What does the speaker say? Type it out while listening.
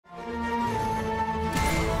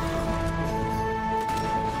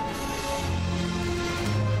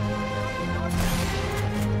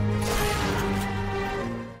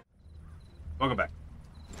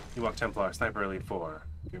Ewok Templar, Sniper Elite 4.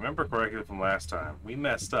 If you remember correctly from last time, we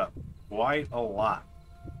messed up quite a lot.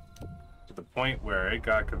 To the point where it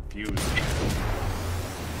got confusing.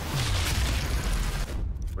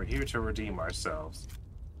 We're here to redeem ourselves.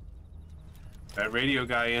 That radio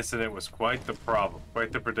guy incident was quite the problem,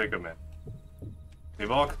 quite the predicament.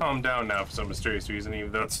 They've all calmed down now for some mysterious reason,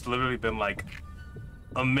 even though it's literally been like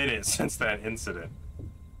a minute since that incident.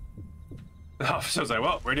 The officer was like,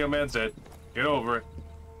 well, Radio Man's dead. Get over it.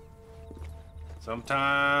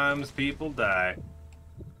 Sometimes people die.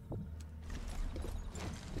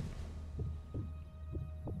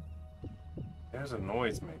 There's a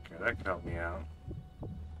noisemaker. That could help me out.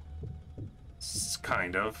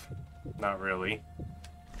 Kind of. Not really.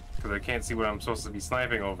 Because I can't see what I'm supposed to be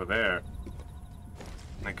sniping over there.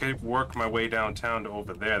 I could work my way downtown to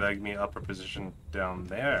over there. That'd give me an upper position down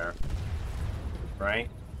there. Right?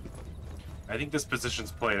 I think this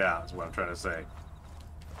position's played out, is what I'm trying to say.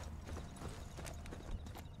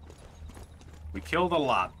 We killed a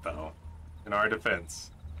lot, though, in our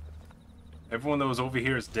defense. Everyone that was over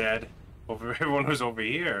here is dead. Everyone who's over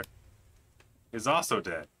here is also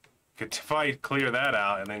dead. Could fight, clear that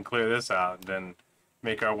out, and then clear this out, and then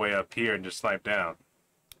make our way up here and just snipe down.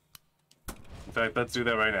 In fact, let's do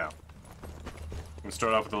that right now. I'm gonna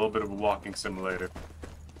start off with a little bit of a walking simulator.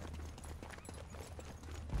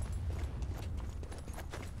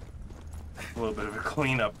 A little bit of a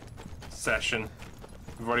cleanup session.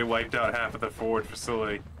 We've already wiped out half of the forward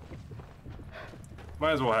facility.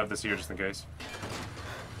 Might as well have this here just in case.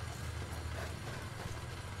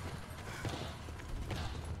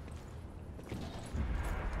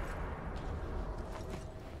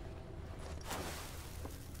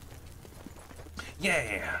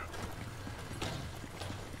 Yeah!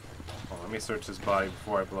 Oh, let me search this body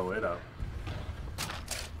before I blow it up.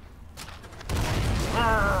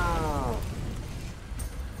 Arrgh!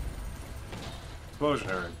 Explosion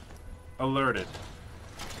heard. Alerted.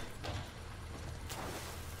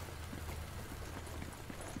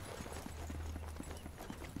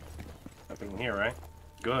 Nothing in here, right?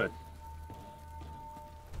 Good.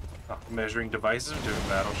 Oh, measuring devices for different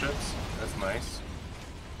battleships. That's nice.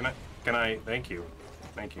 Can I? Thank you.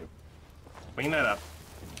 Thank you. Clean that up.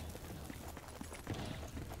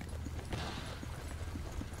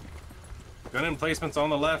 Gun emplacements on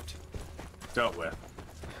the left. Dealt with.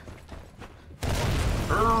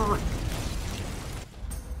 Brrr.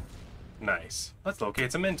 Nice. Let's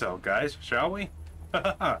locate some intel, guys, shall we?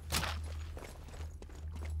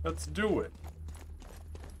 Let's do it.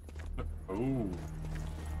 Ooh.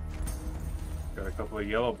 Got a couple of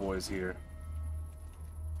yellow boys here.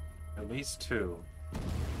 At least two.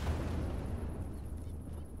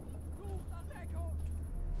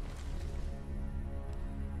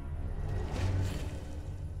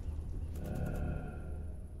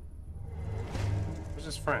 Where's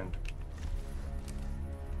his friend?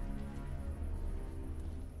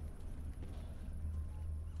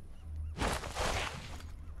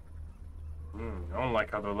 I don't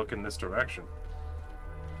like how they're looking this direction.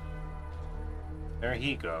 There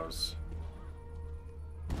he goes.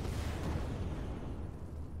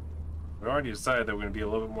 We already decided that we're going to be a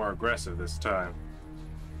little bit more aggressive this time.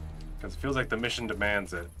 Because it feels like the mission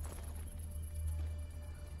demands it.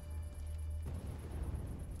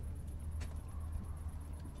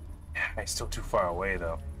 He's still too far away,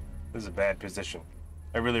 though. This is a bad position.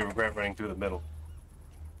 I really regret running through the middle.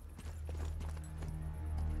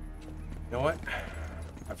 You know what?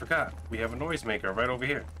 I forgot. We have a noisemaker right over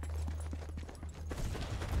here.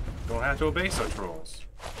 Don't have to obey such rules.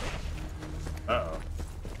 Uh-oh.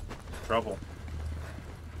 Trouble.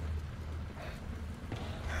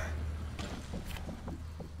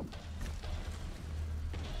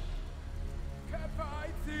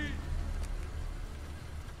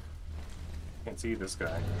 Can't see this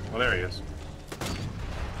guy. Well, there he is.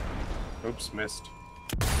 Oops, missed.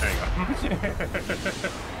 There you go.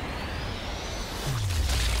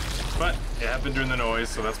 But it happened during the noise,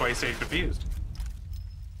 so that's why he stayed confused.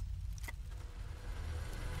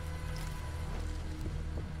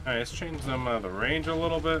 Alright, let's change them the range a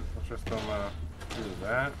little bit. Let's just do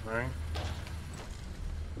that, right?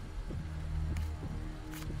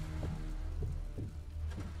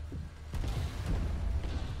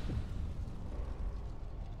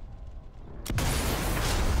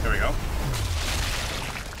 There we go.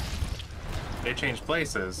 They changed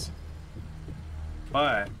places,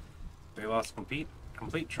 but they lost complete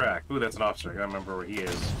track. Ooh, that's an officer. I gotta remember where he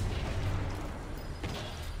is.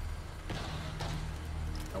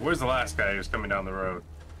 Where's the last guy who's coming down the road?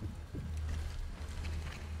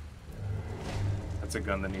 That's a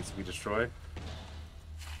gun that needs to be destroyed.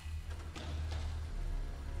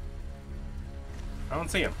 I don't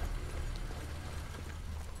see him.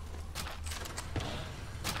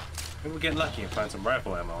 Maybe we'll get lucky and find some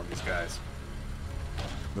rifle ammo on these guys.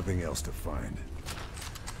 Nothing else to find.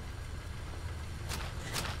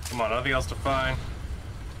 Come on, nothing else to find.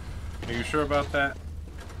 Are you sure about that?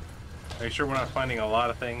 Are you sure we're not finding a lot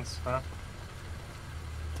of things, huh?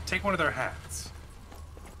 Take one of their hats.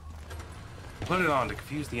 Put it on to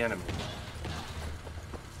confuse the enemy.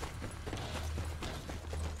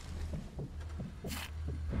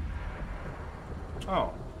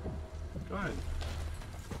 Oh, good.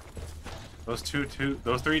 Those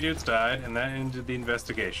three dudes died, and that ended the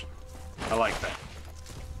investigation. I like that.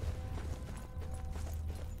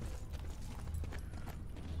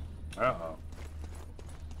 Uh-oh.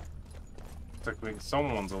 Looks like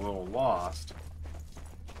someone's a little lost.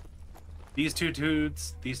 These two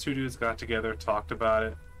dudes got together, talked about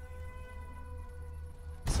it.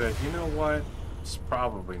 Said, you know what? It's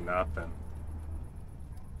probably nothing.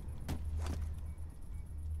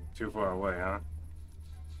 Too far away, huh?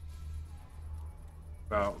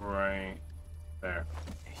 About right there.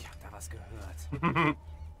 Ich hab da was gehört.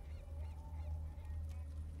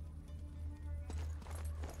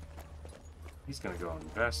 He's gonna go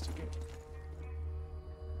investigate.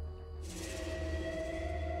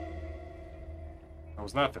 That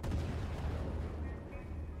was nothing.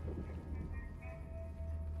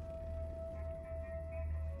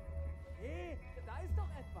 Hey, da ist doch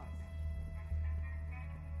etwas.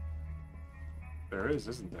 There is,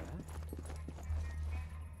 isn't there?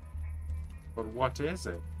 But what is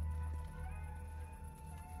it?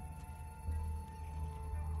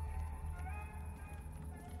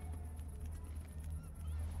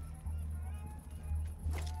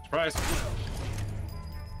 Surprise!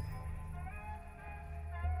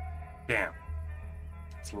 Damn.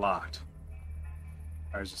 It's locked.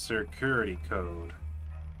 There's a security code.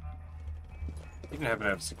 You didn't happen to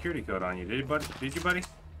have a security code on you, did you, buddy? Did you, buddy?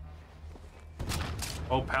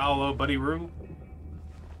 Oh, Paolo, buddy Roo?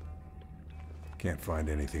 Can't find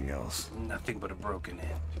anything else. Nothing but a broken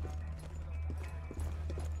end.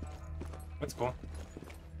 That's cool.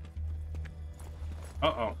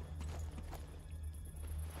 Uh-oh.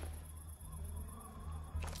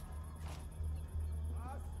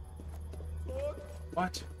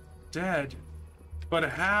 What? Dead? But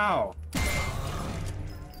how?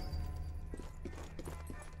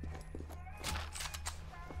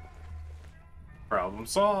 Problem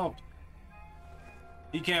solved.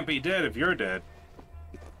 He can't be dead if you're dead.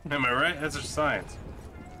 Am I right? That's just science.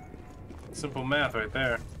 Simple math right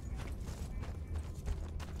there.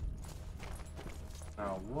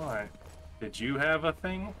 Now what? Did you have a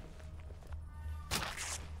thing?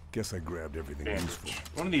 Guess I grabbed everything useful. Bandage.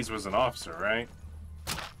 One of these was an officer, right?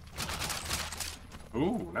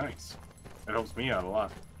 Ooh, nice. That helps me out a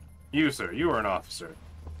lot. You, sir, you are an officer.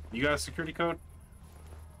 You got a security code?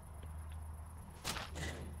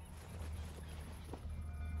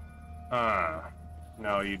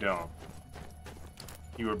 No, you don't.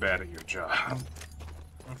 You were bad at your job.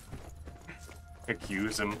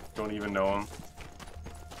 Accuse him. Don't even know him.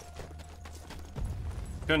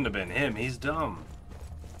 Couldn't have been him. He's dumb.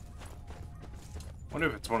 Wonder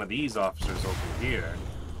if it's one of these officers over here.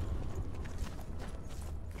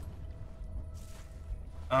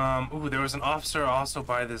 Ooh, there was an officer also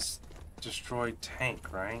by this destroyed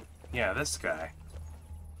tank, right? Yeah, this guy.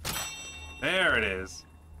 There it is.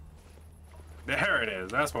 There it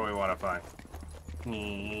is. That's what we want to find.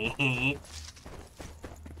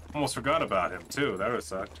 Almost forgot about him, too. That would've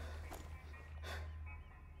sucked.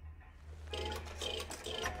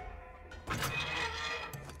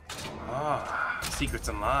 Ah, secrets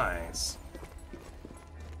and lies.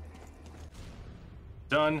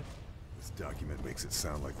 Done. This document makes it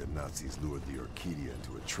sound like the Nazis lured the Orchidia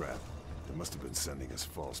into a trap. They must have been sending us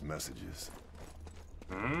false messages.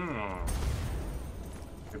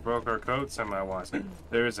 We broke our code semi-wise.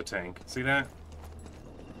 There is a tank. See that?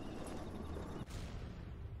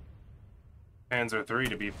 Panzer III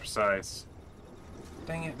to be precise.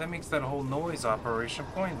 Dang it, that makes that whole noise operation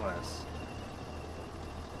pointless.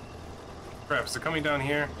 Crap, is it coming down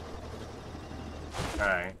here?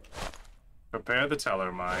 Alright. Prepare the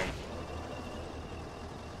teller mine.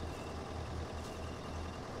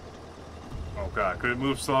 Oh god, could it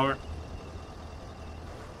move slower?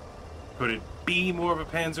 Could it be more of a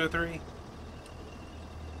Panzer III?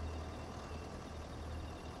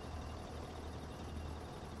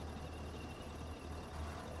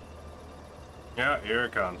 Yeah, here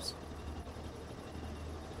it comes.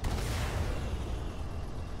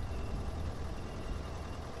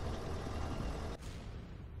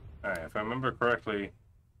 Alright, if I remember correctly,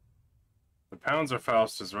 the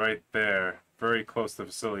Panzerfaust is right there. very close to the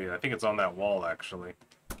facility. I think it's on that wall, actually.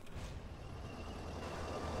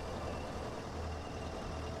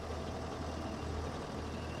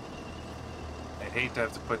 I'd hate to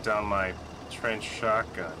have to put down my trench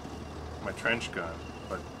shotgun, my trench gun,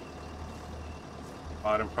 but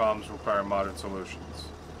modern problems require modern solutions.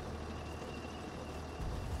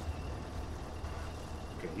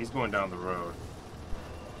 Okay, he's going down the road.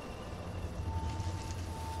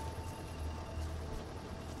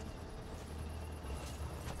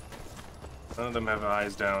 None of them have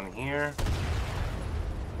eyes down here.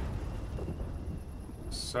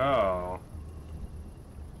 So...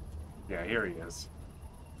 yeah, here he is.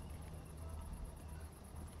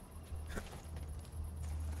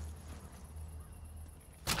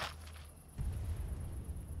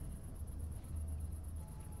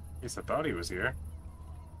 At least I thought he was here.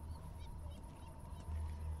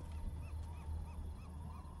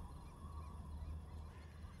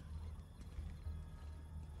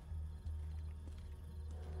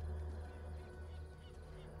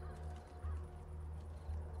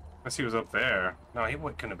 Unless he was up there. No, he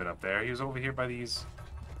couldn't have been up there. He was over here by these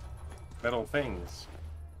metal things.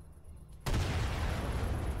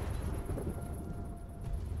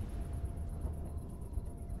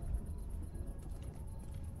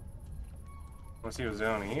 Unless he was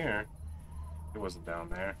down here. He wasn't down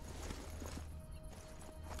there.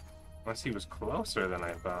 Unless he was closer than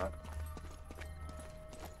I thought.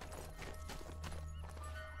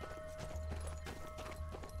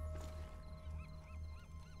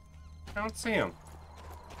 I don't see him.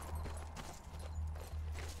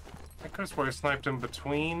 I could have sworn I sniped him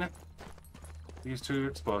between these two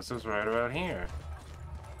explosives right about here.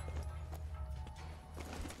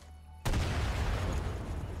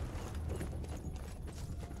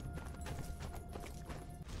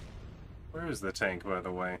 Where is the tank, by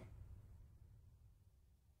the way?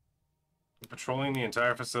 Patrolling the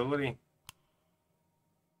entire facility?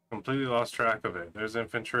 Completely lost track of it. There's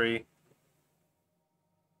infantry.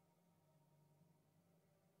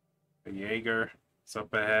 The Jaeger is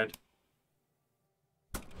up ahead.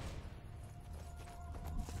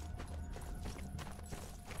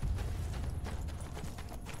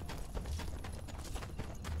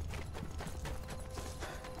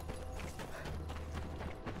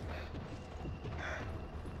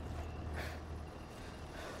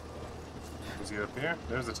 Is he up here?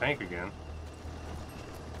 There's the tank again.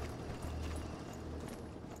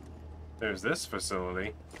 There's this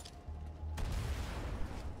facility.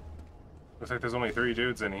 Looks like there's only 3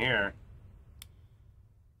 dudes in here.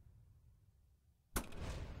 So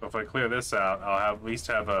if I clear this out, I'll at least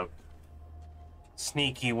have a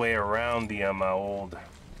sneaky way around the old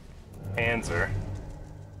Panzer.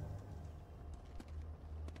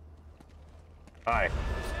 Hi.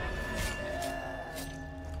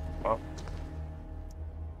 Well,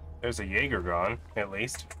 there's a Jaeger gone, at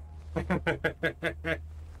least. I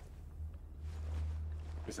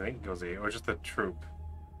think it goes or just a troop.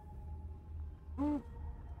 What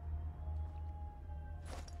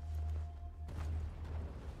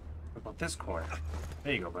about this corner?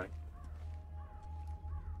 There you go, buddy.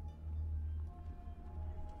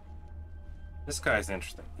 This guy's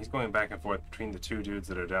interesting. He's going back and forth between the 2 dudes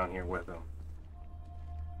that are down here with him.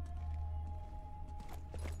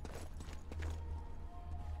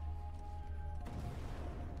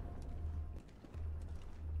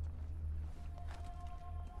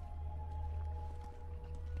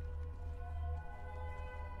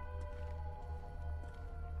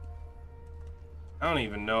 I don't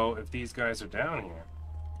even know if these guys are down here.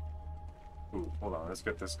 Ooh, hold on, let's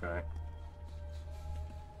get this guy.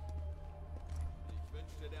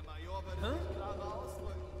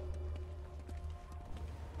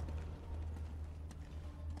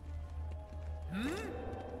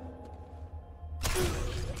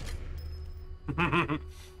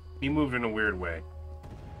 He moved in a weird way.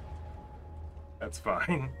 That's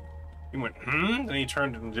fine. He went, and he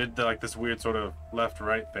turned and did like this weird sort of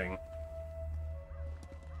left-right thing.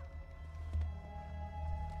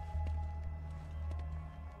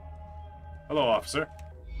 Hello, officer.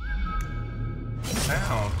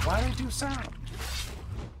 Sound? Why do they do sound?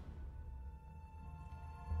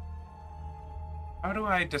 How do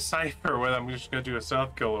I decipher whether I'm just gonna do a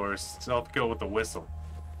stealth kill or a stealth kill with a whistle?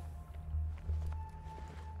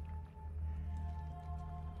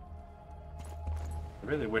 I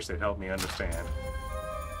really wish they'd help me understand.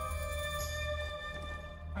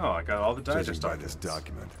 Oh, I got all the digest Judging by this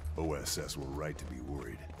document, OSS were right to be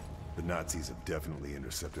worried. The Nazis have definitely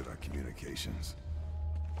intercepted our communications.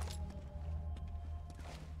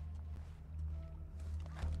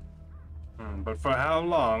 But for how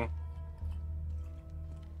long?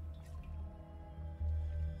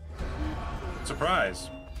 Surprise.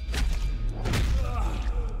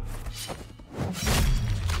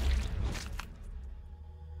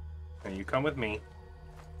 And you come with me.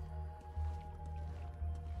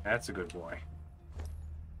 That's a good boy.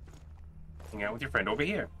 Hang out with your friend over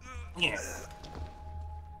here. Yeah.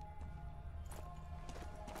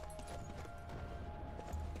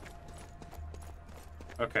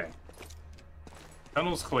 Okay.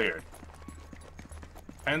 Tunnel's cleared.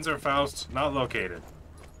 Panzerfaust not located.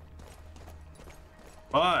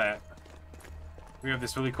 But we have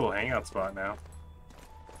this really cool hangout spot now.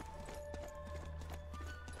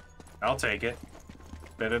 I'll take it.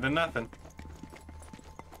 Better than nothing.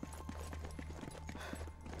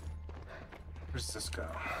 Where's this go?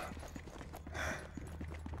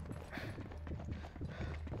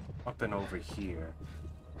 Up and over here.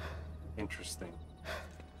 Interesting.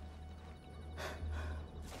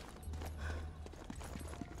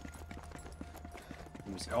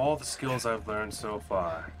 Use all the skills I've learned so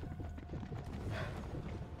far.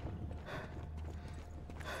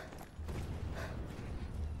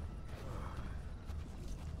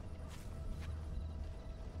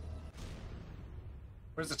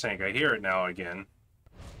 Where's the tank? I hear it now again.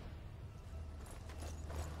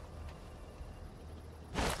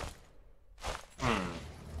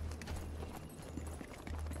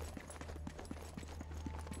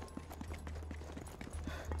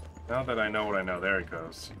 Now that I know what I know, there it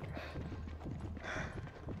goes.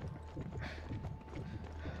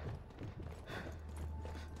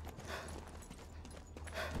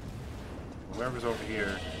 Whoever's over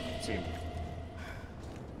here, see me.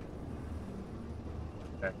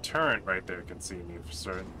 That turret right there can see me for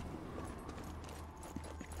certain.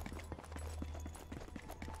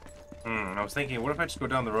 I was thinking, what if I just go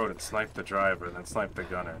down the road and snipe the driver and then snipe the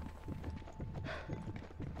gunner?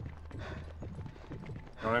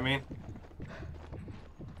 Know what I mean?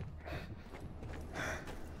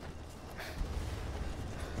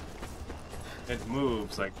 It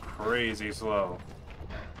moves like crazy slow.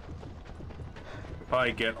 I'll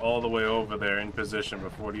probably get all the way over there in position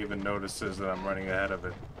before it even notices that I'm running ahead of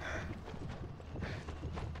it.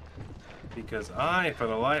 Because I, for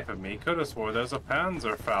the life of me, could have swore there's a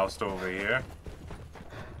Panzerfaust over here.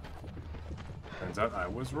 Turns out I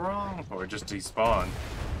was wrong, or just despawned.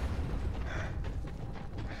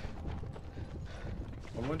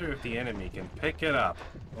 I wonder if the enemy can pick it up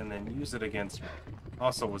and then use it against me.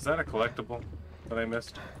 Also, was that a collectible that I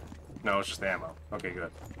missed? No, it's just ammo. Okay,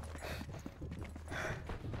 good.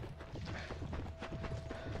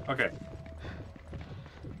 Okay.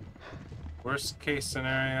 Worst case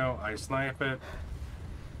scenario, I snipe it.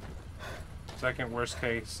 Second worst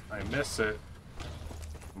case, I miss it.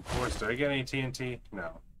 I'm forced. Did I get any TNT? No.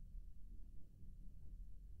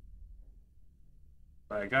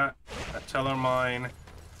 But I got a teller mine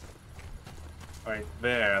right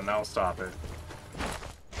there, and that'll stop it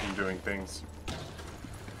from doing things.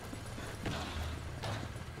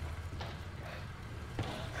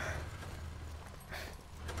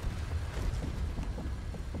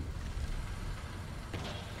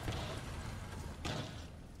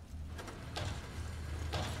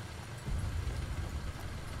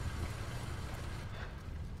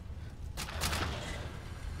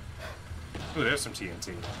 Ooh, there's some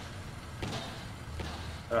TNT.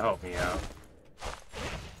 That'll help me out.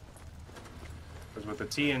 Because with the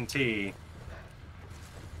TNT...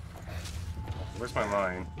 Where's my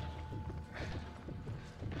mine?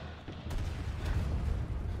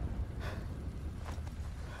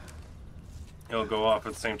 It'll go off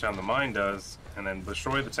at the same time the mine does, and then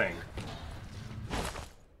destroy the tank.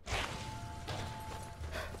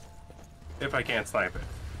 If I can't snipe it.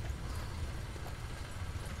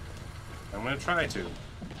 I'm gonna try to.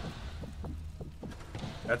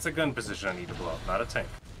 That's a gun position I need to blow up, not a tank.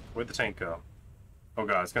 Where'd the tank go? Oh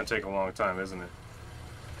god, it's gonna take a long time, isn't it?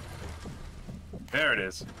 There it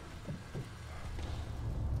is.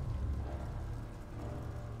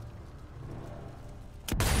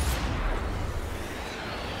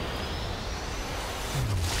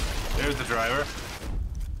 There's the driver.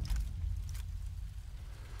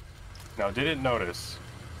 Now, didn't notice.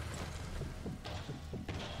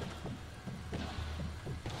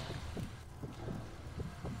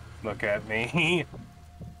 Look at me.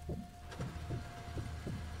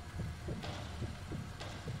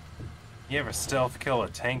 You ever stealth kill a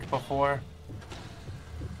tank before?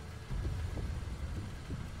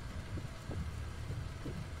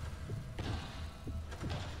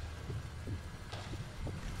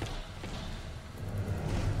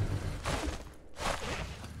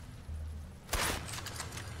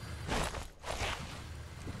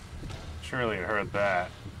 Surely you heard that.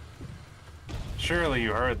 Surely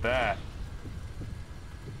you heard that.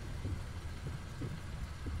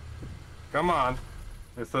 Come on.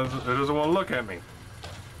 It doesn't want to look at me.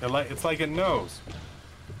 It's like it knows.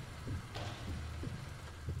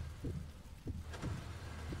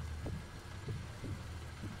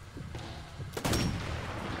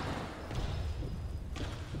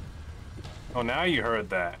 Oh, now you heard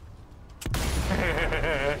that.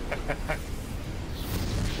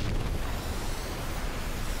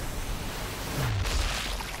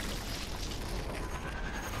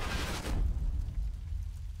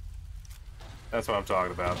 That's what I'm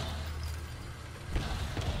talking about.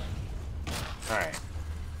 Alright.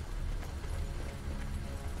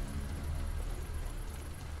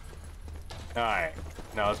 Alright.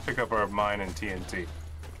 Now let's pick up our mine and TNT.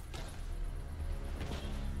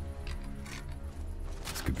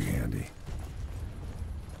 This could be handy.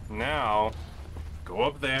 Now, go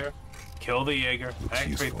up there, kill the Jaeger,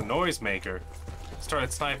 activate the noisemaker,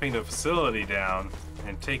 start sniping the facility down,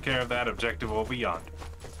 and take care of that objective over yonder.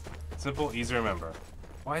 Simple, easy to remember.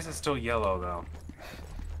 Why is it still yellow, though?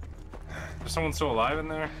 Is someone still alive in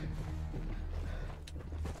there?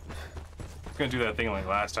 It's gonna do that thing like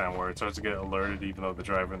last time where it starts to get alerted even though the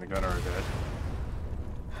driver and the gunner are dead.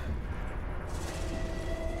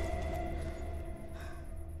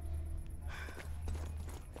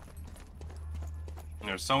 And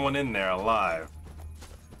there's someone in there alive.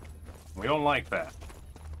 We don't like that.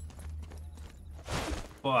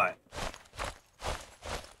 But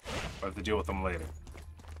we'll have to deal with them later.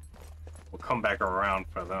 We'll come back around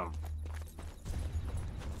for them.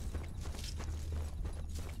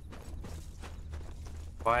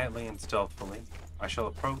 Quietly and stealthily, I shall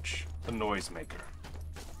approach the noisemaker.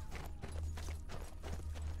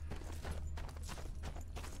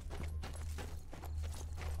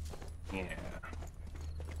 Yeah.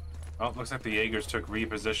 Oh, looks like the Jaegers took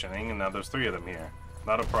repositioning, and now there's 3 of them here.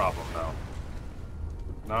 Not a problem, though.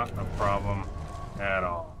 Not a problem at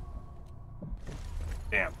all.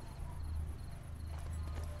 Damn.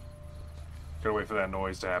 Gotta wait for that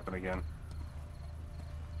noise to happen again.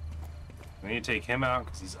 I need to take him out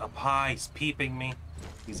because he's up high. He's peeping me.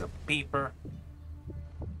 He's a peeper.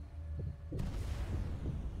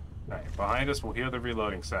 Alright, behind us we'll hear the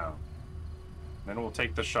reloading sound. Then we'll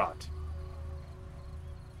take the shot.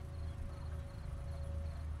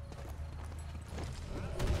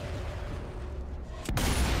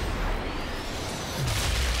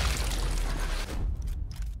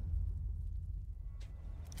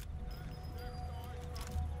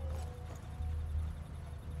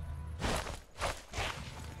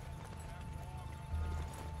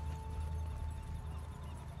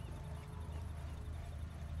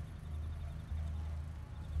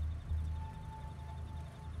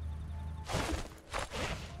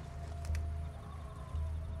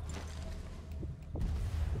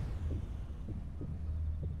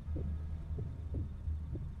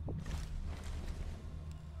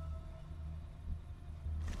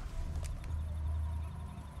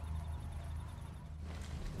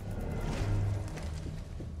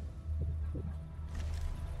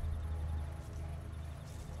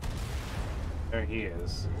 There he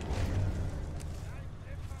is.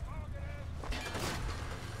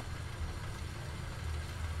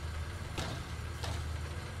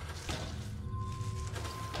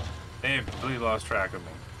 They have completely lost track of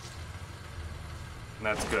me. And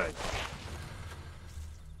that's good.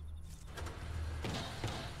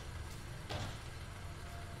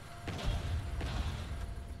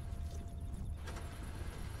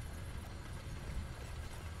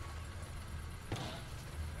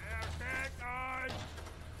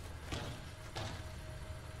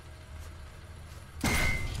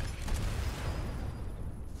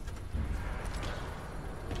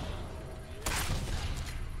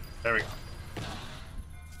 There we go.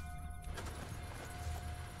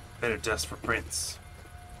 Better dust for Prince.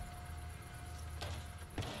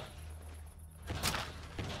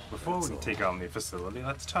 Before we take on the facility,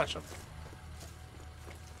 let's touch him.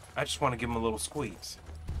 I just want to give him a little squeeze.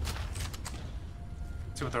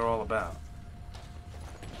 See what they're all about.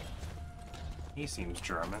 He seems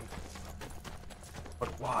German. But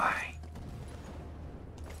why?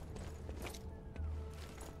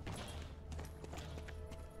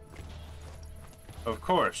 Of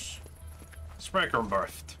course.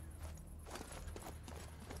 Spreckenburft.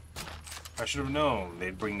 I should have known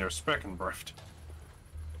they'd bring their Spreckenburft.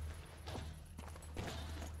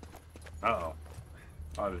 Uh-oh.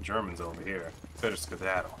 A lot of Germans over here. Better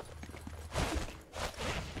skedaddle.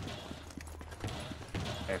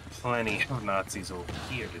 I have plenty of Nazis over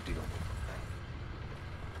here to deal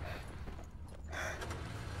with.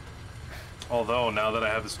 Although, now that I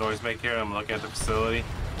have this noisemaker, I'm looking at the facility.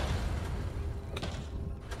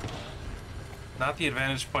 Not the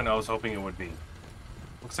advantage point I was hoping it would be.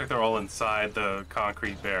 Looks like they're all inside the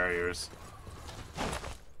concrete barriers.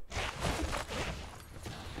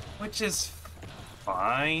 Which is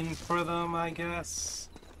fine for them, I guess.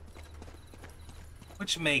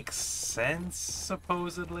 Which makes sense,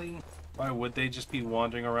 supposedly. Why would they just be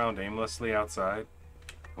wandering around aimlessly outside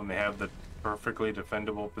when they have the perfectly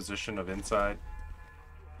defendable position of inside?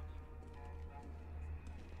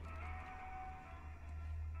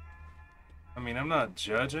 I mean, I'm not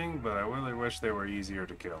judging, but I really wish they were easier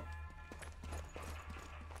to kill.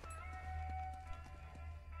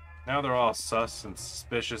 Now they're all sus and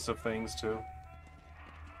suspicious of things, too.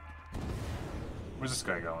 Where's this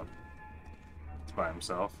guy going? He's by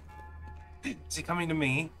himself. Is he coming to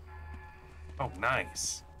me? Oh,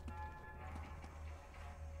 nice.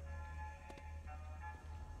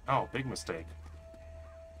 Oh, big mistake.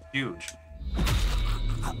 Huge.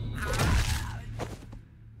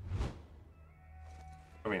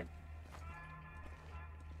 Come here.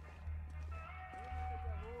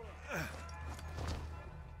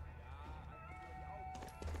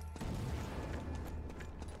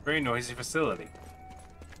 Very noisy facility.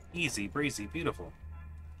 Easy, breezy, beautiful.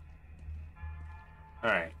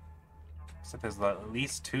 Alright. So there's at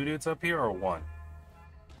least 2 dudes up here, or 1?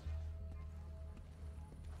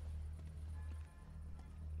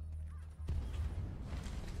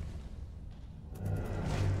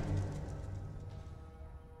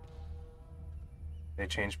 They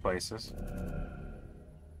changed places.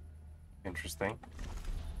 Interesting.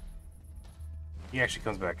 He actually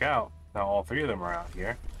comes back out. Now all 3 of them are out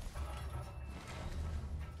here.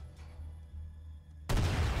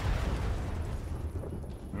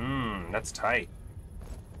 That's tight.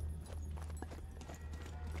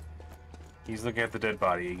 He's looking at the dead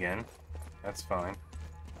body again. That's fine.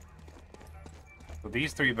 So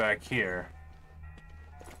these 3 back here.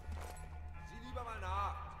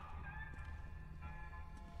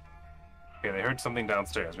 Okay, they heard something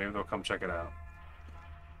downstairs. Maybe they'll come check it out.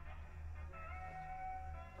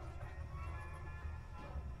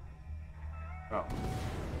 Oh.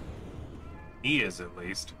 He is, at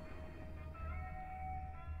least.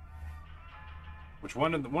 Which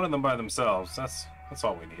one of them by themselves, that's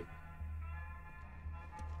all we need.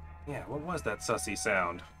 Yeah, what was that sussy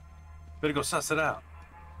sound? Better go suss it out.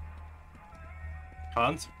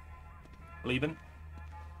 Hans? Leaving?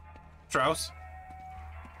 Strauss?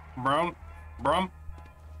 Brown? Brum?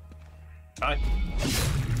 Hi.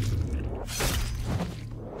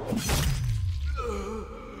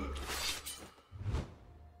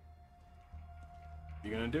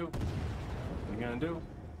 You gonna do? What you gonna do?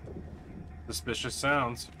 Suspicious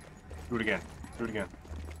sounds. Do it again. Do it again.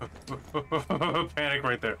 Panic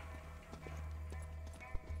right there.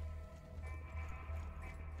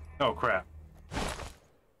 Oh, crap.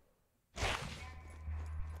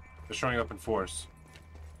 They're showing up in force.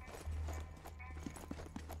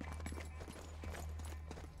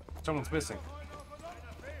 Someone's missing.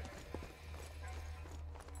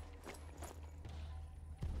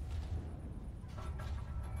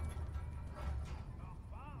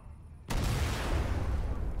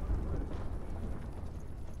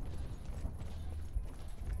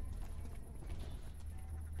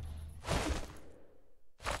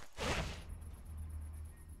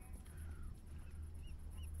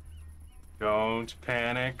 Don't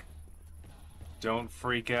panic. Don't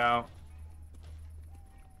freak out.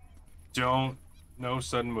 No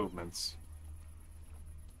sudden movements.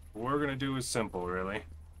 What we're gonna do is simple, really.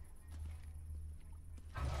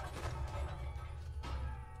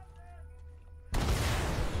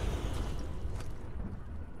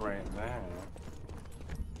 Right there.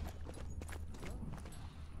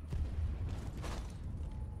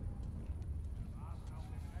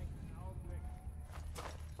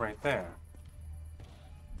 Right there.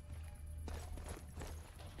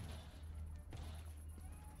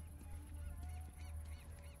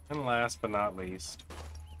 And last but not least,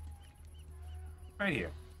 right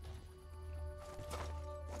here.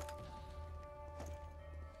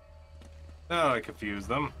 Oh, I confused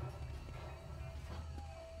them.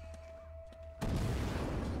 It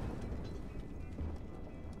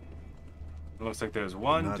looks like there's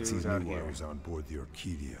one Nazis dude out knew here. I was on board the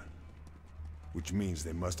Orchidia, which means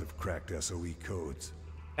they must have cracked SOE codes.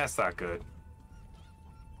 That's not good.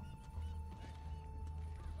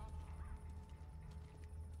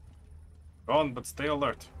 Go on, but stay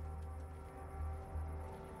alert.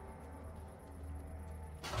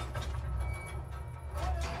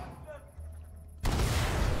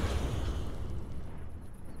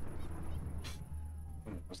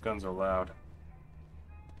 Those guns are loud.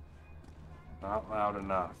 Not loud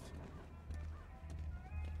enough.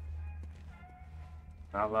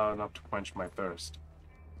 Not loud enough to quench my thirst.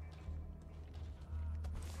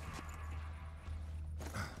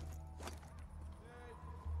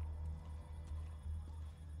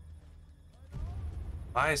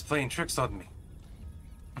 Eye is playing tricks on me.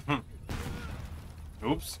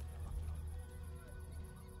 Oops.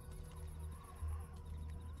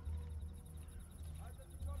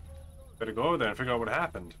 Better go over there and figure out what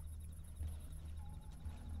happened.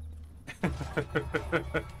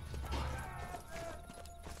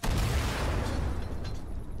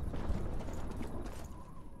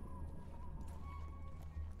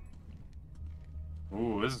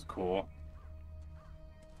 Ooh, this is cool.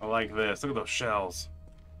 I like this. Look at those shells.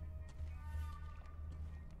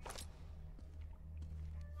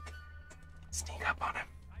 Sneak up on him.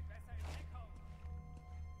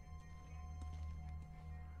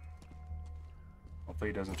 Hopefully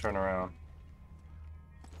he doesn't turn around.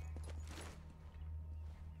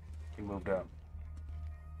 He moved up.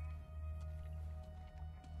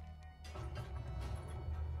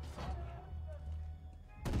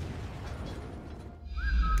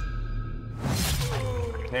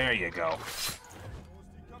 There you go.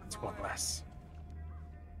 That's one less.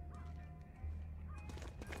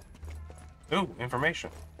 Ooh, information.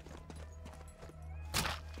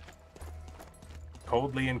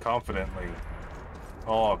 Coldly and confidently.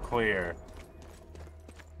 All clear.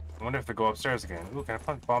 I wonder if they go upstairs again. Ooh, can I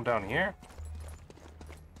plant the bomb down here?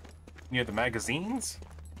 Near the magazines?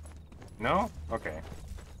 No? Okay.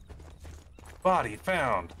 Body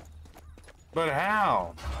found. But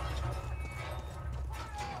how?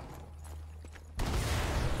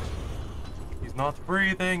 He's not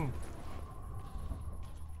breathing.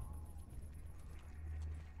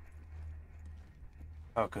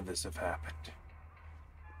 How could this have happened?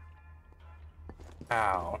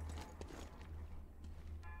 How?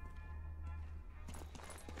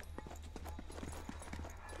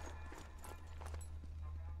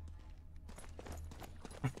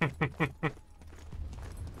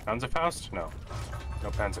 Panzerfaust? No. No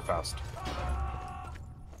Panzerfaust.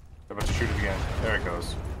 They're about to shoot it again. There it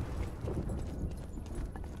goes.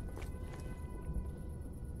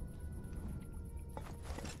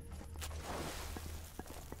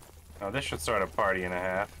 Now this should start a party and a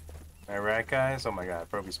half. Alright guys? Oh my god,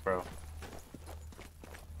 Proby's Pro.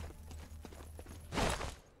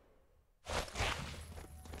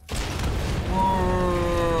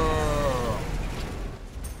 Whoa.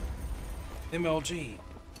 MLG.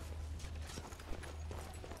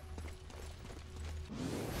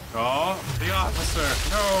 Oh, the officer!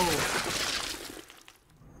 No!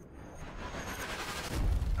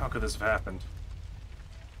 How could this have happened?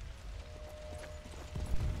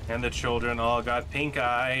 And the children all got pink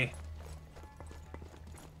eye.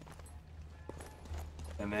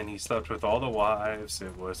 And then he slept with all the wives.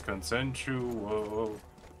 It was consensual.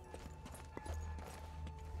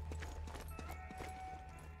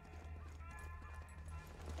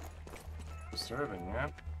 Disturbing, yeah?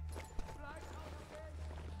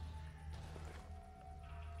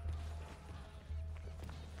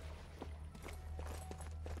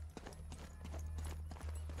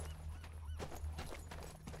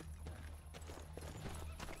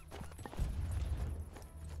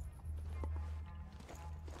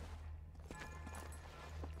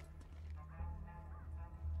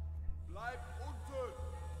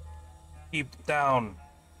 Keep down.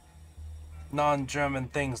 Non-German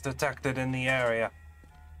things detected in the area.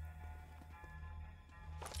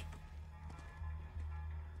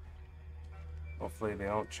 Hopefully they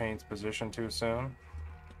don't change position too soon.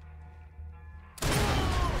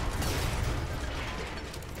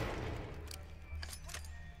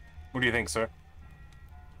 What do you think, sir?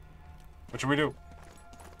 What should we do?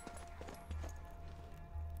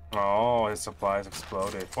 Oh, his supplies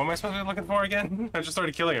exploded. What am I supposed to be looking for again? I just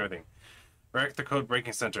started killing everything. Wreck the code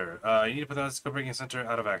breaking center. You need to put this code breaking center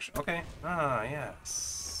out of action. Okay. Ah,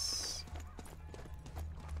 yes.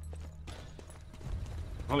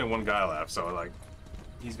 Only one guy left, so like,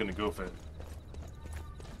 he's gonna goof it.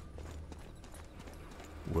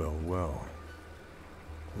 Well, well.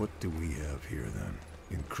 What do we have here then?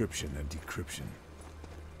 Encryption and decryption.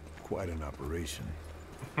 Quite an operation.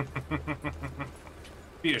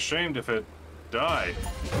 Be ashamed if it died.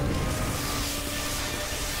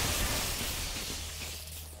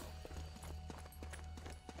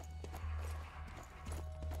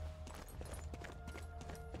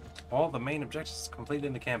 All the main objectives completed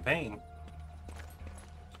in the campaign.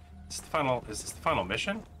 Is this the final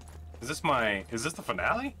mission? Is this the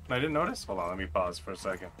finale? I didn't notice? Hold on, let me pause for a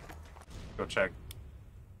second. Go check.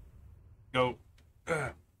 Go.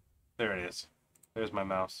 There it is. There's my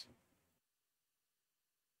mouse.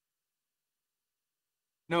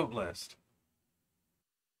 Note list.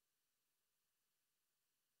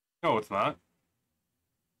 No, it's not.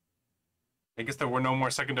 I guess there were no more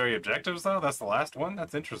secondary objectives, though? That's the last one?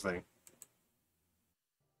 That's interesting.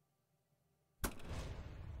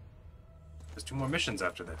 There's 2 more missions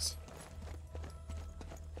after this.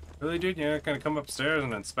 Really, dude? You're not gonna come upstairs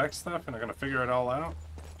and inspect stuff? You're not gonna figure it all out?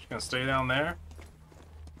 Just gonna stay down there?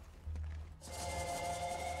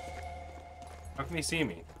 How can he see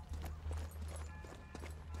me?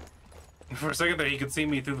 For a second there, he could see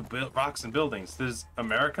me through the rocks and buildings. Does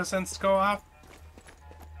America sense go off?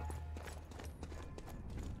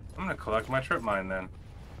 I'm gonna collect my trip mine then.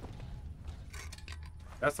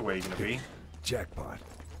 That's the way you're gonna be. Jackpot.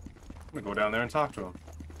 I'm gonna go down there and talk to him.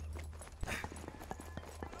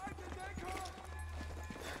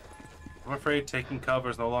 I'm afraid taking cover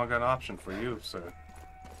is no longer an option for you, sir.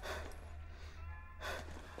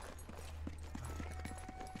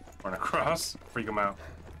 Run across, freak him out.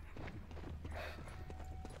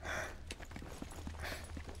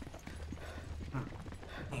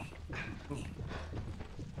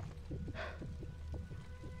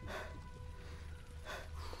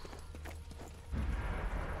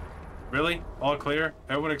 Really? All clear?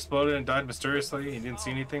 Everyone exploded and died mysteriously. You didn't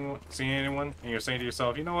see anyone, and you're saying to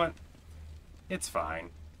yourself, you know what? It's fine.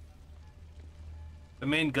 The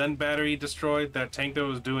main gun battery destroyed. That tank that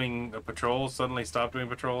was doing a patrol suddenly stopped doing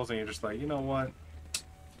patrols, and you're just like, you know what?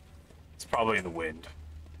 It's probably the wind.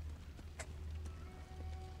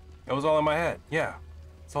 It was all in my head. Yeah,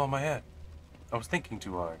 it's all in my head. I was thinking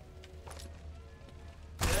too hard.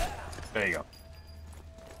 There you go.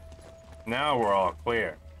 Now we're all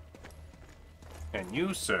clear. And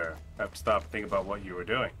you, sir, have to stop and think about what you were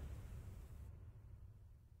doing.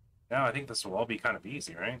 Now I think this will all be kind of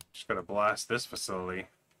easy, right? Just gotta blast this facility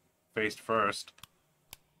face first.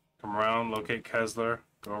 Come around, locate Kessler,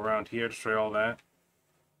 go around here, destroy all that.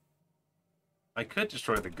 I could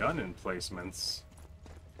destroy the gun emplacements.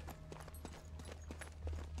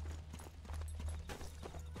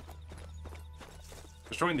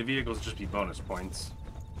 Destroying the vehicles would just be bonus points.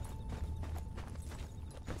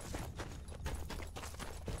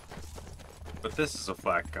 But this is a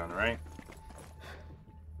flak gun, right?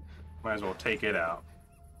 Might as well take it out.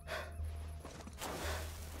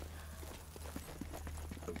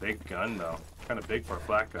 It's a big gun, though. Kind of big for a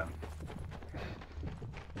flak gun.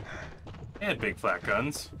 They had big flak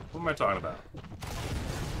guns. What am I talking about?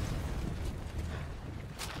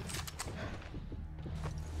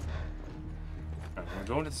 I'm gonna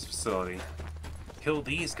go into this facility, kill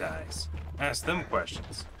these guys, ask them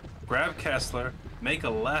questions, grab Kessler, make a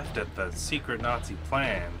left at the secret Nazi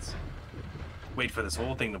plans, wait for this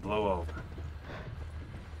whole thing to blow over.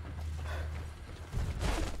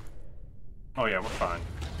 Oh yeah, we're fine.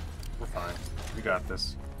 We're fine. We got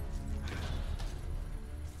this.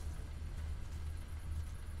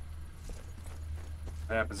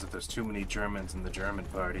 What happens if there's too many Germans in the German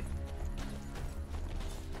party?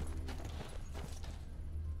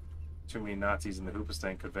 Too many Nazis in the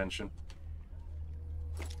Hoobastank convention.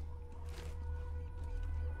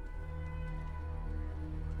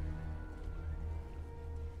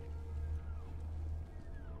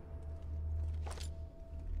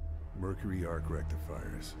 Mercury arc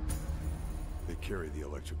rectifiers. They carry the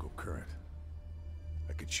electrical current.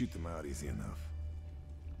 I could shoot them out easy enough.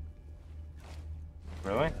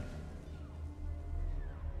 Really?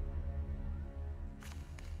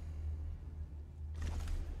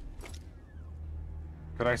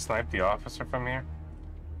 Could I snipe the officer from here?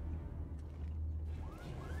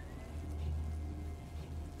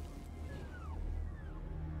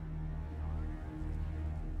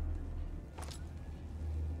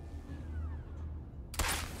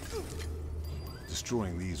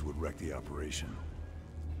 Destroying these would wreck the operation.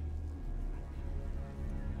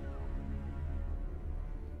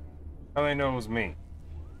 How do they know it was me?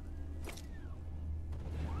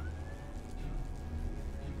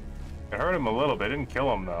 It hurt him a little bit. It didn't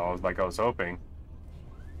kill him though, like I was hoping.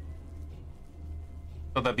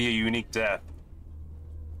 Thought that'd be a unique death.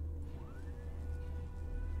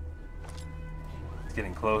 It's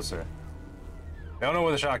getting closer. I don't know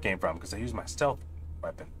where the shot came from because I used my stealth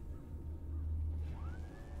weapon.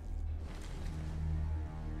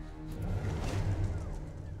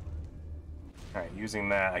 Alright, using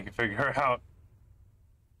that, I can figure out.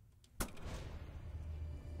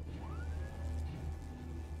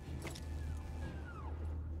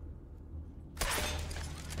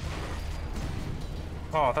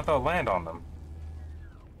 Oh, I thought that would land on them.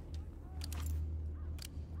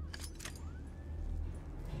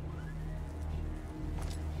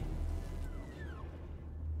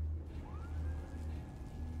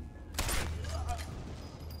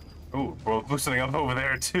 Ooh, we're loosening up over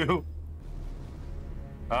there too.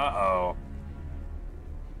 Uh-oh.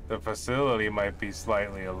 The facility might be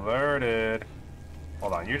slightly alerted.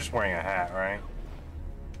 Hold on, you're just wearing a hat, right?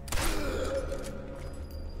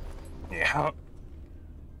 Yeah.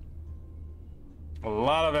 A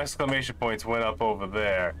lot of exclamation points went up over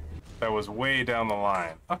there. That was way down the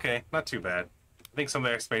line. Okay, not too bad. I think some of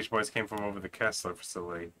the exclamation points came from over the Kessler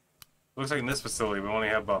facility. Looks like in this facility we only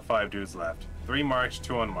have about 5 dudes left. 3 marked,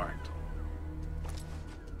 2 unmarked.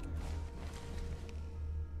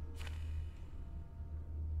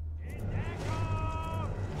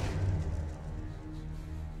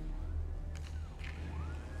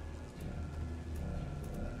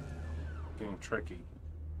 Getting tricky.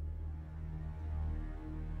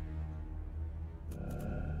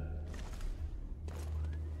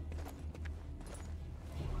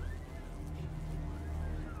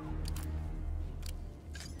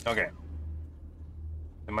 Okay.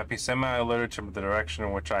 It might be semi-alerted to the direction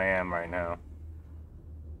in which I am right now.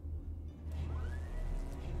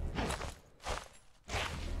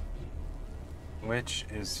 Which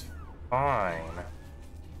is fine.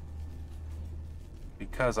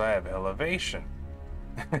 Because I have elevation.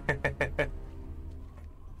 You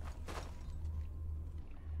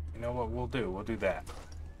know what we'll do? We'll do that.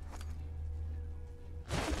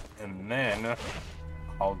 And then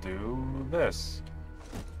I'll do this.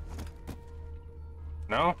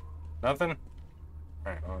 No? Nothing?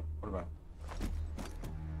 Alright, what about?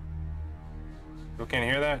 Still can't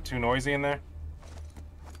hear that? Too noisy in there?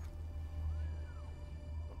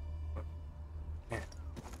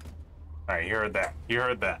 Alright, you heard that. You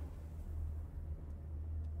heard that.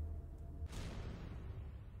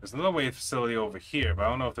 There's another wave facility over here, but I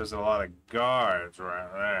don't know if there's a lot of guards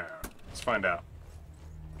right there. Let's find out.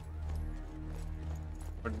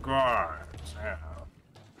 The guards, yeah.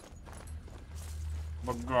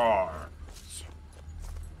 The guards.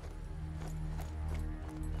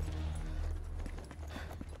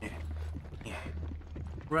 Yeah, yeah.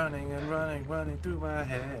 Running and running, running through my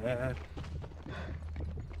head.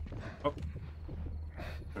 Oh,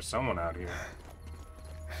 there's someone out here.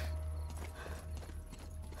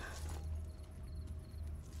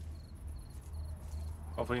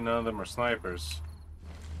 Hopefully none of them are snipers.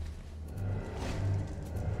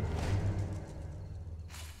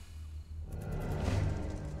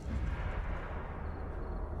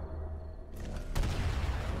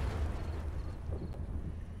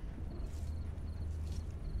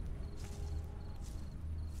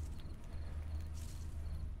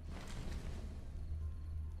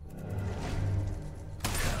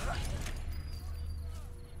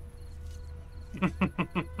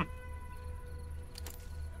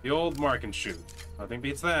 The old mark and shoot. Nothing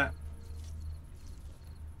beats that.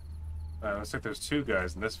 Looks like there's 2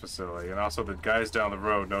 guys in this facility, and also the guys down the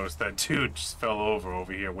road noticed that dude just fell over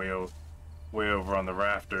here, way over on the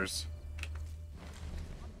rafters.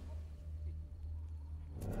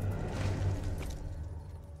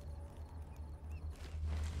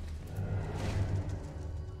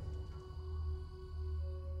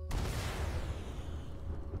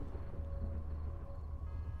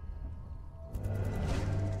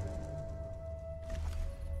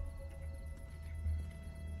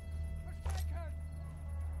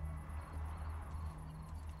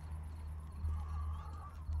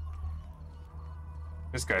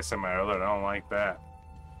 This guy's semi-alert. I don't like that.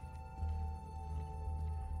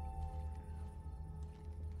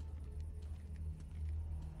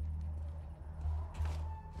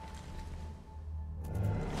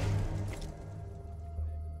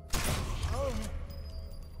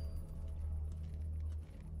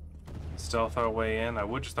 Stealth our way in. I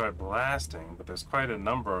would start blasting, but there's quite a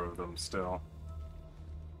number of them still.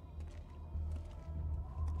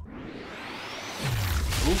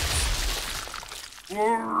 Oops.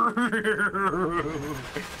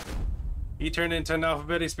 He turned into an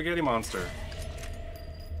alphabetic spaghetti monster.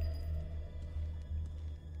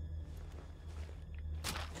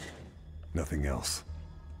 Nothing else.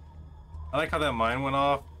 I like how that mine went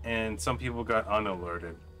off and some people got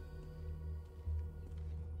unalerted.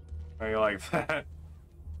 How you like that?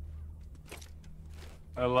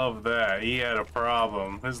 I love that. He had a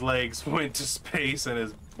problem. His legs went to space and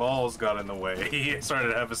his balls got in the way. He started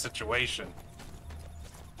to have a situation.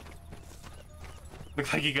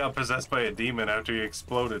 Looked like he got possessed by a demon after he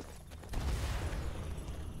exploded.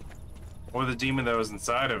 Or the demon that was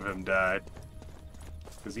inside of him died.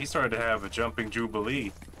 Because he started to have a jumping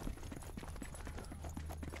jubilee.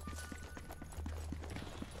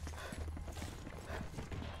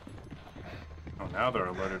 Oh, now they're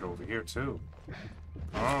alerted over here too.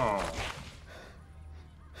 Oh.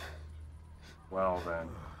 Well then.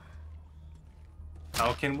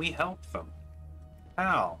 How can we help them?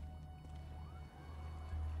 How?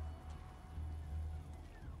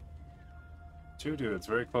 Two dudes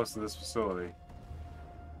very close to this facility.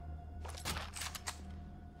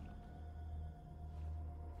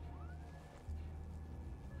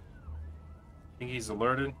 Think he's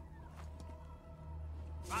alerted?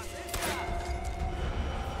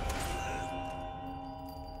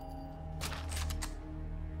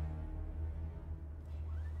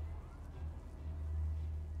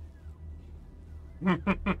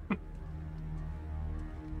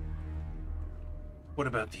 What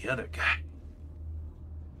about the other guy?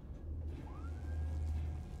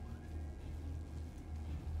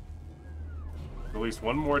 At least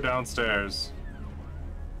one more downstairs.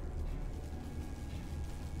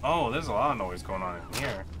 Oh, there's a lot of noise going on in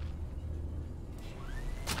here.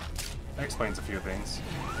 That explains a few things.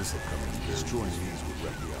 This'll come in. Destroying these would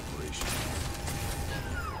wreck the operation.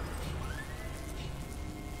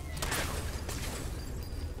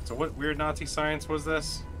 So what weird Nazi science was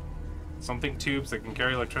this? Something tubes that can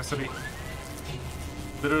carry electricity?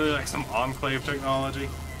 Literally like some enclave technology?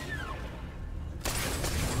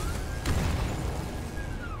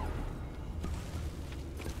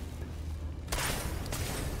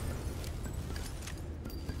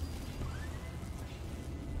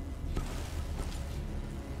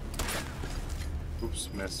 Oops,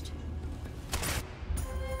 missed.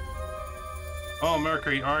 Oh,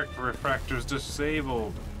 Mercury arc refractors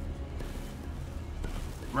disabled.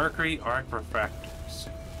 Mercury arc refractors.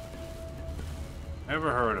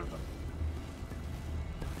 Never heard of them.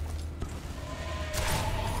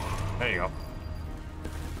 There you go.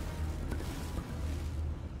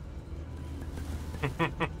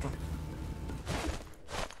 On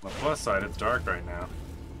the plus side, it's dark right now.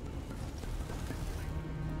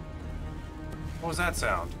 What was that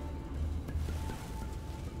sound?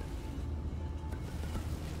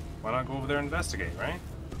 Why not go over there and investigate, right?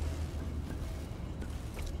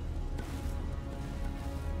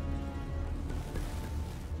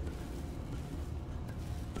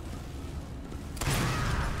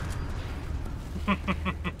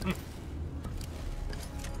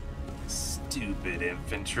 Stupid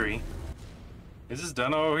infantry. Is this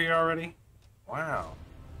done over here already? Wow.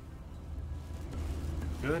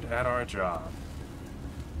 Good at our job.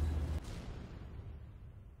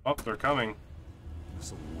 Oh, they're coming.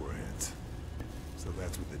 Missile warheads. So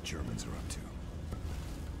that's what the Germans are up to.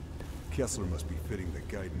 Kessler must be fitting the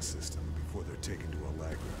guidance system before they're taken to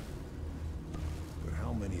Allegra. But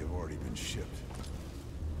how many have already been shipped?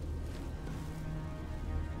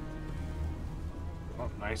 Oh,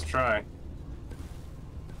 nice try.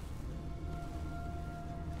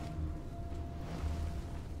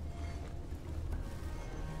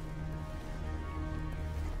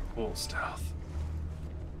 Cool stealth.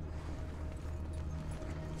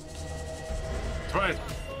 Twice.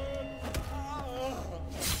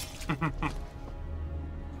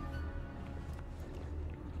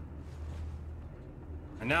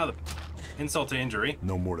 And now the insult to injury.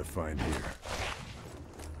 No more to find here.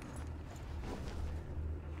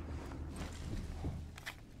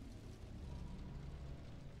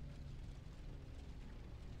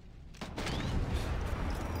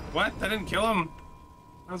 What? That didn't kill him?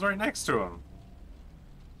 I was right next to him.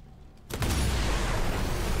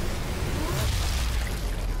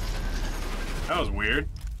 That was weird.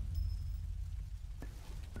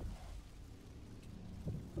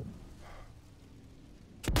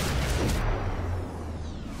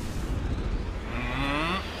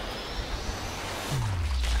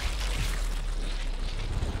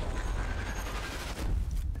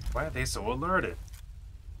 Why are they so alerted?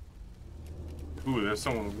 Ooh, there's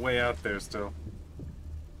someone way out there still.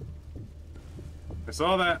 I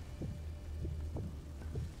saw that.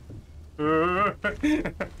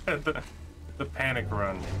 the panic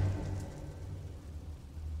run.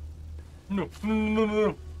 No.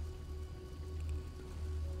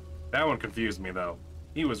 That one confused me though.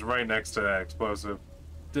 He was right next to that explosive.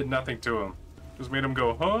 Did nothing to him. Just made him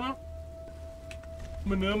go, huh?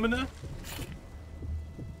 Mana.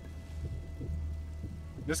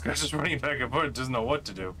 This guy's just running back and forth, doesn't know what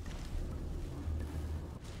to do.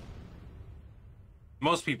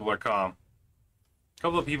 Most people are calm. A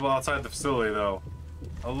couple of people outside the facility, though,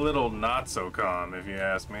 a little not so calm, if you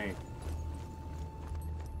ask me.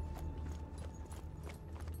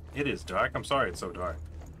 It is dark. I'm sorry it's so dark.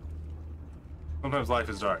 Sometimes life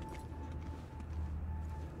is dark.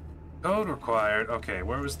 Code required. Okay,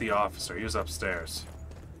 where was the officer? He was upstairs.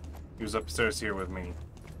 He was upstairs here with me.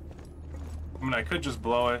 I mean, I could just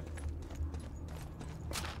blow it,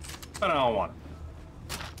 but I don't want it.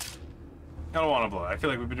 I don't want to blow it. I feel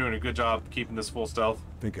like we've been doing a good job keeping this full stealth.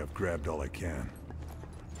 Think I've grabbed all I can.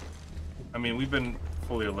 I mean, we've been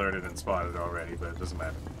fully alerted and spotted already, but it doesn't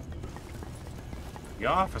matter. The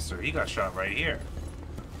officer, he got shot right here.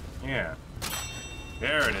 Yeah.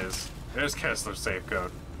 There it is. There's Kessler's safe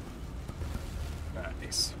code.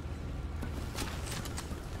 Nice.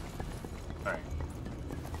 Alright.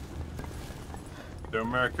 They're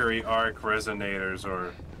Mercury arc resonators,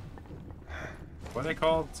 or... what are they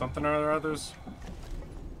called? Something or others?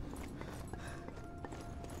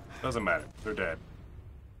 Doesn't matter. They're dead.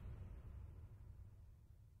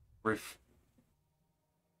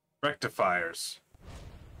 Rectifiers.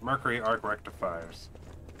 Mercury arc rectifiers.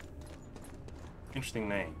 Interesting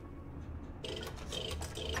name.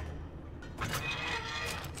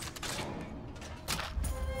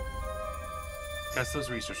 Kessler's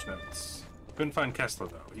research notes. Couldn't find Kessler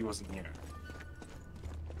though. He wasn't here.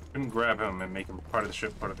 Couldn't grab him and make him part of the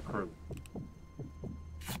ship, part of the crew.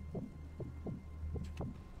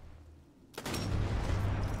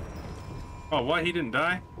 Oh, what? He didn't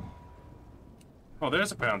die? Oh,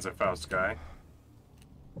 there's a Panzerfaust guy.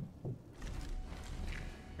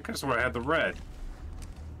 I could have swore I had the red.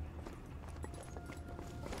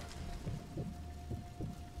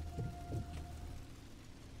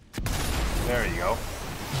 There you go.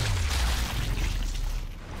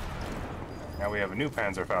 Now we have a new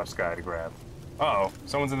Panzerfaust guy to grab. Uh-oh,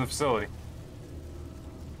 someone's in the facility.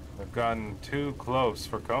 They've gotten too close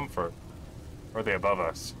for comfort. Or are they above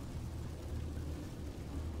us?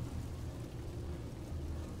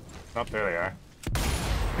 Oh, there they are.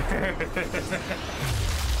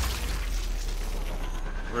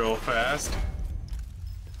 Real fast.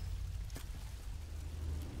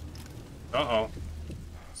 Uh-oh.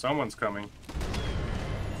 Someone's coming.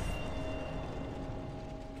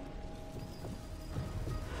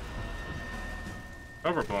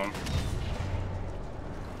 Overblown.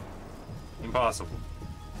 Impossible.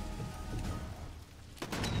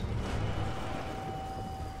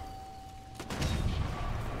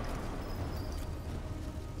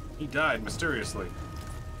 He died mysteriously.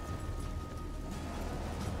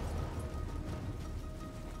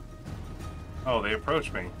 Oh, they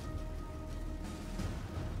approached me.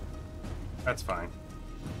 That's fine.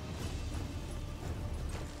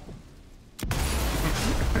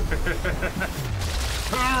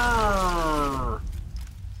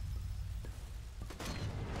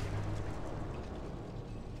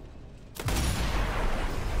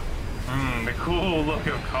 The cool look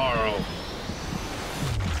of Carl.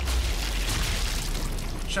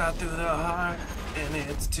 Shot through the heart, and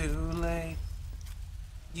it's too late.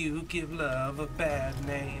 You give love a bad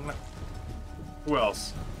name. Who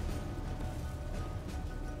else?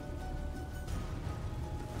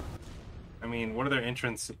 I mean, what are their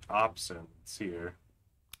entrance options here?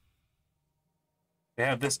 They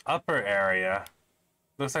have this upper area.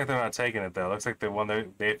 Looks like they're not taking it though. Looks like the one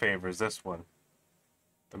they favor is this one.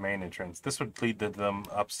 The main entrance. This would lead to them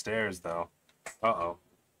upstairs though. Uh-oh.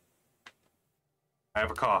 I have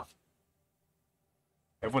a cough.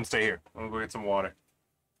 Everyone stay here. I'm gonna go get some water.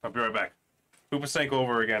 I'll be right back. Hoopa sank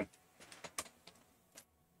over again.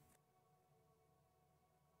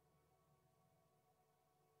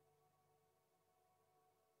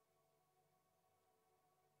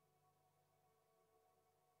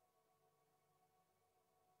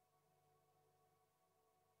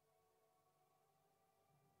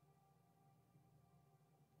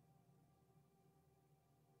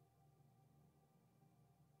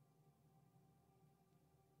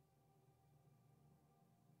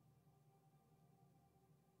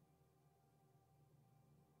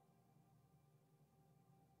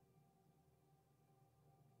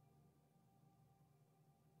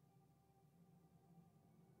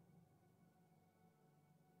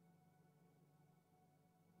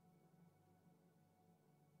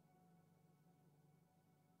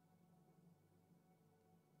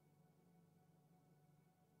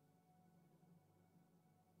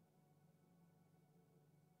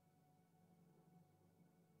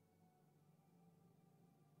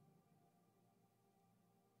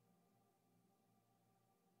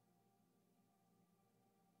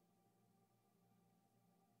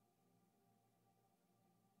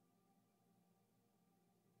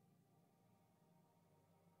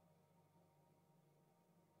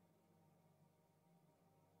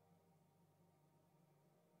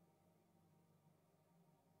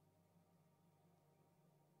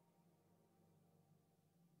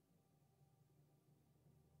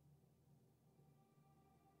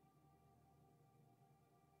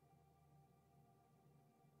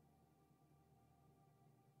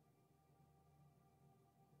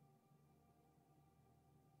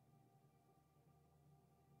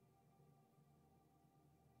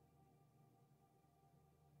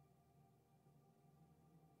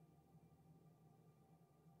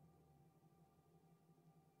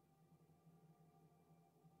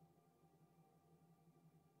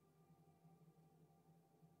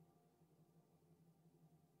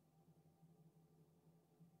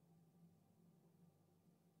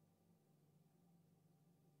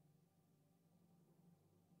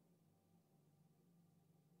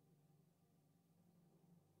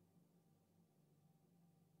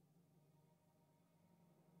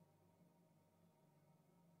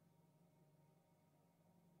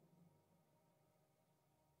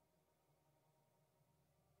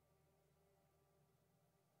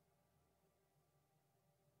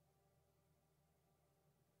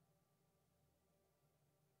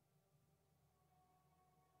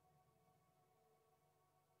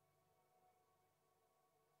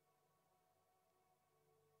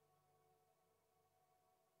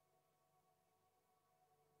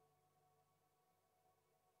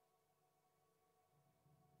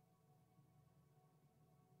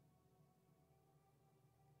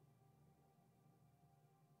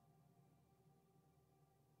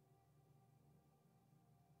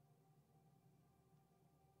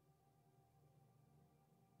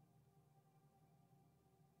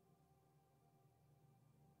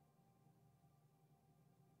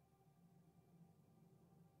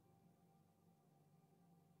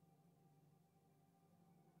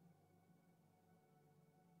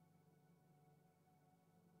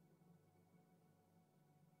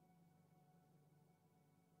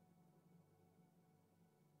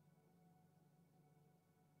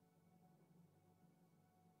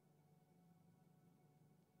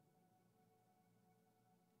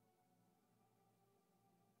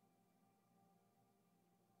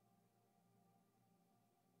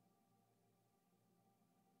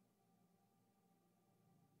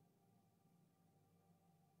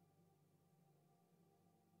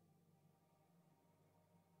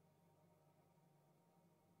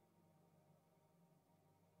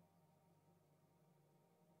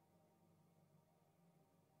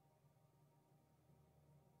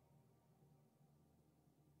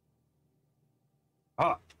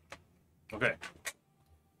 hot. Okay.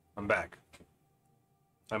 I'm back.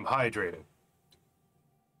 I'm hydrated.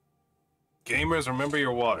 Gamers, remember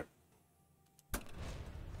your water.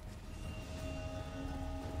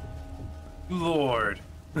 Lord.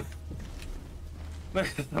 Look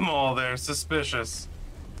at them all there, suspicious.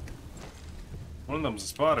 One of them's a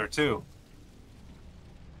spotter, too.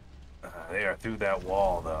 They are through that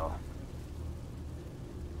wall, though.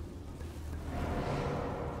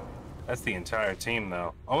 That's the entire team,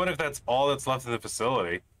 though. I wonder if that's all that's left in the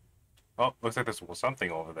facility. Oh, looks like there's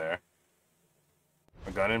something over there.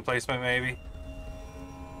 A gun emplacement, maybe?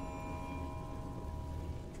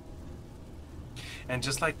 And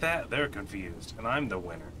just like that, they're confused, and I'm the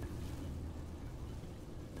winner.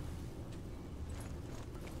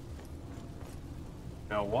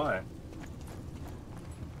 Now what?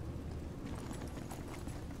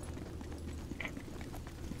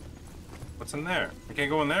 What's in there? I can't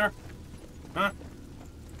go in there? Huh?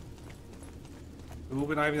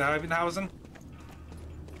 Ibenhausen?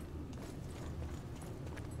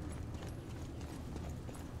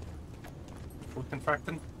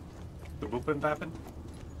 Fruchtenfrachten? The Boopenwappen?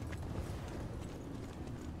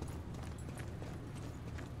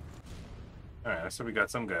 Alright, so we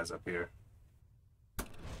got some guys up here.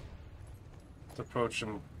 Let's approach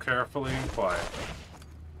them carefully and quietly.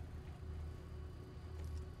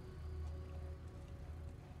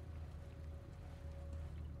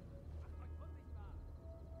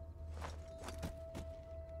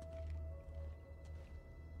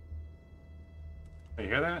 You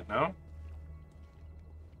hear that? No?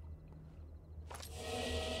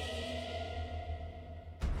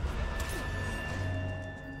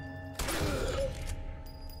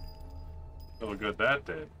 Look good that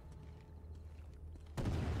did.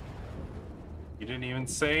 You didn't even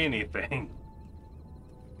say anything.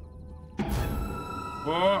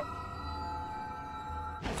 Whoa!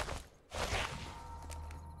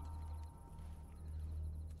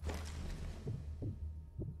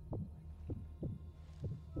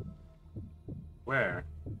 Where?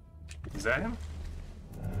 Is that him?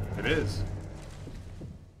 It is.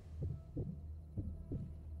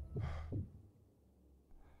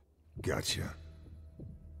 Gotcha.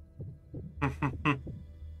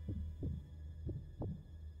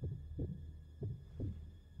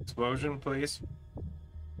 Explosion, please.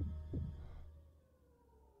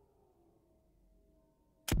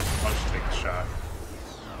 I'll just take the shot.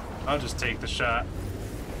 I'll just take the shot.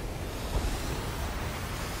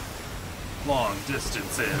 Long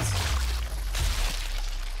distances.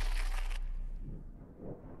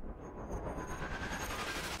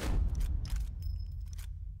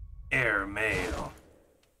 Air mail.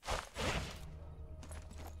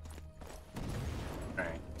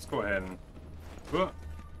 Alright, let's go ahead and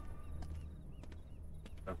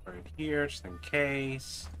up right here just in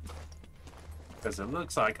case. Because it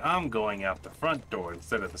looks like I'm going out the front door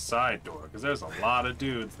instead of the side door. Because there's a lot of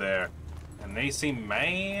dudes there. And they seem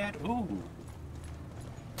mad. Ooh.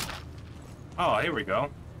 Oh, here we go.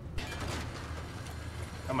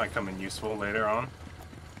 That might come in useful later on.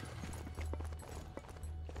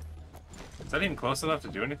 Is that even close enough to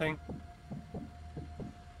do anything?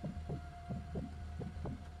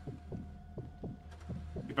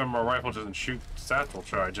 Even my rifle doesn't shoot satchel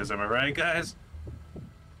charges, am I right, guys?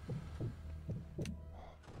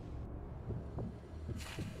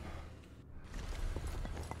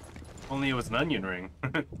 Only it was an onion ring.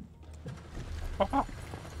 I'm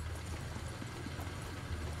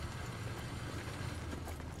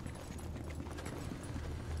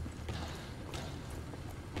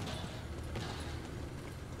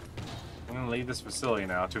gonna leave this facility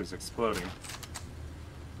now till it's exploding.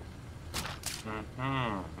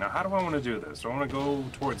 Now, how do I want to do this? Do I want to go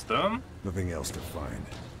towards them? Nothing else to find.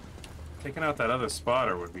 Taking out that other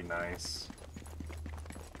spotter would be nice.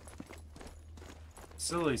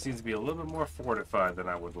 Facility seems to be a little bit more fortified than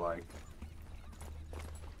I would like.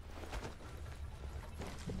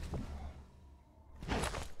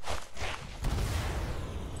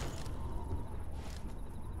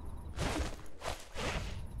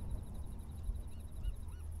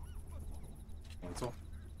 Cancel.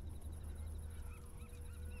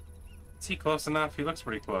 Is he close enough? He looks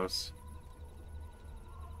pretty close.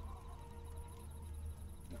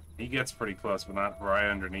 He gets pretty close, but not right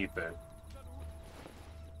underneath it.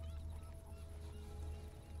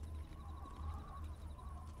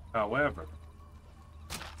 However,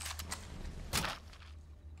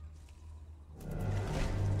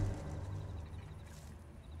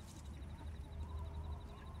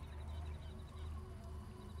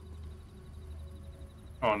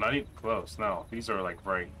 oh, not even close. No, these are like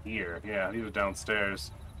right here. Yeah, these are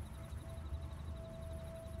downstairs.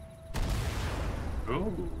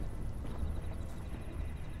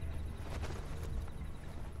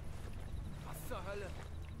 Hölle.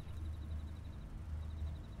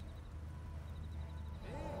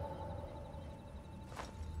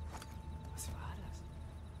 Was war das?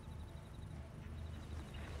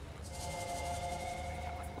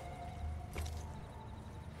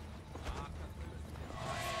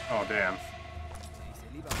 Oh, damn. Ich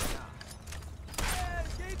sehe lieber mal nach. Hey,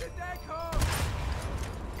 geht in Deckung!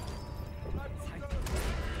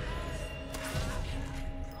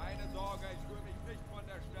 Keine Sorge, ich rühre mich nicht von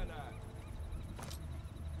der Stelle.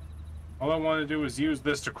 All I wanted to do was use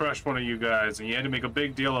this to crush one of you guys, and you had to make a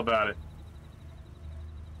big deal about it.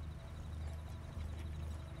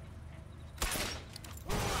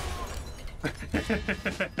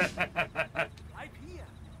 Bleib hier!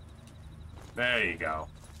 There you go.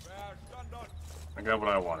 Verstanden. I got what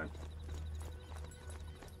I wanted.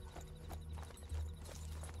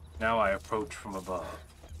 Now I approach from above.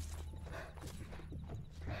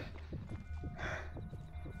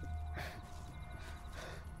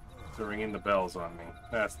 They're ringing the bells on me.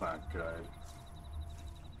 That's not good.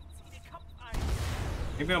 Zieh den Kopf ein!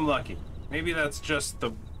 Maybe I'm lucky. Maybe that's just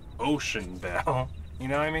the ocean bell. You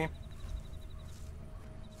know what I mean?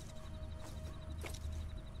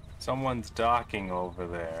 Someone's docking over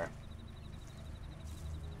there.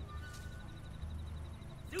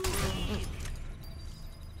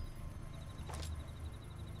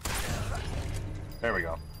 There we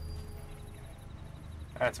go.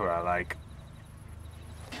 That's what I like.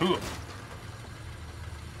 Ooh.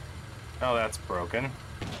 Oh, that's broken.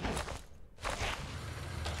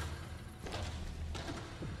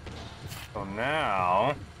 So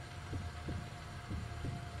now...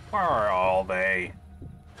 Where are all they?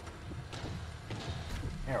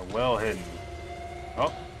 They're well hidden.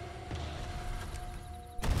 Oh.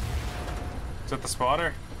 Is that the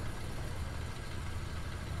spotter?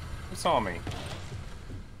 Who saw me?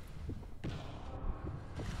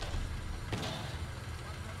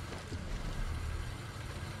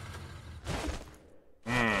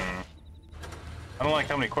 I don't like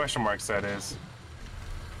how many question marks that is.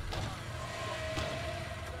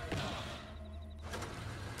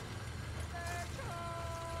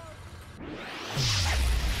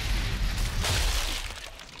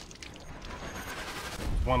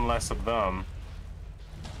 One less of them.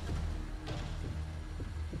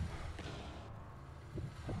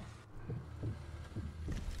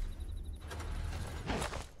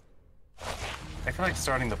 I feel like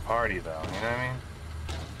starting the party though, you know what I mean?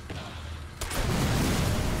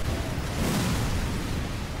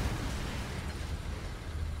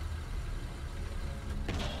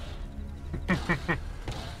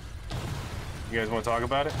 You guys want to talk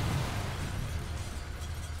about it?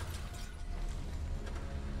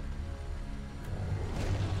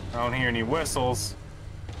 I don't hear any whistles.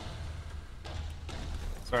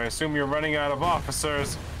 So I assume you're running out of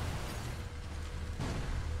officers.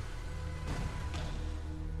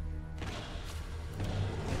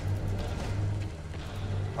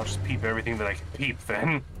 I'll just peep everything that I can peep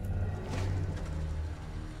then.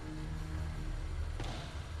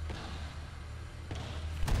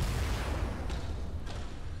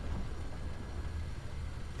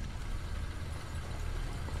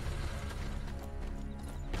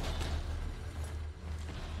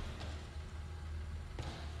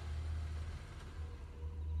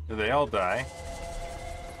 Do they all die?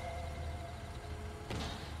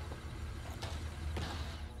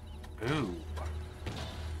 Ooh.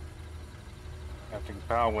 Captain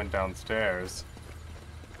Powell went downstairs.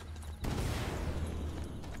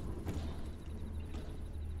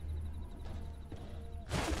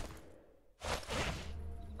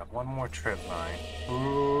 Got one more trip line.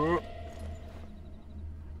 Ooh.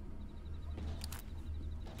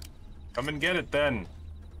 Come and get it then.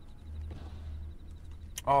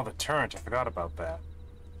 Oh, the turret. I forgot about that.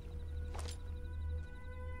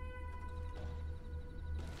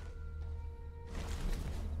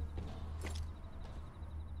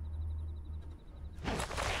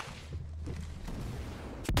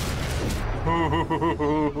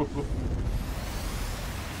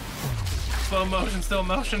 Slow motion, still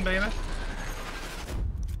motion, baby.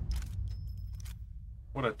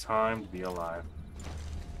 What a time to be alive.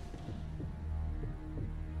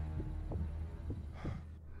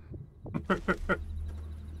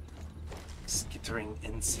 Skittering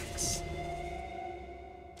insects.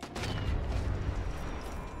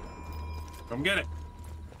 Come get it.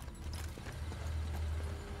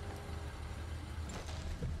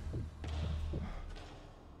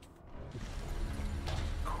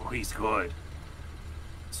 Oh, he's good.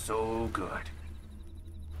 So good.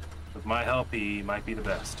 With my help, he might be the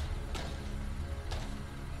best.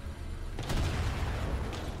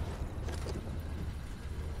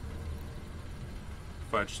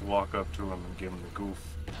 if I just walk up to him and give him the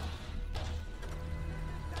goof?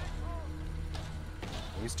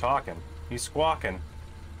 He's talking. He's squawking.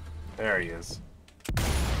 There he is.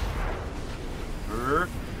 Brr.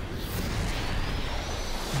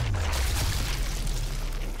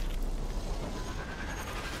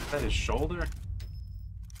 Is that his shoulder?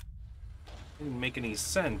 Didn't make any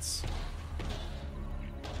sense.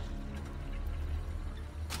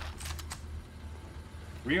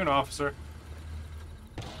 Were you an officer?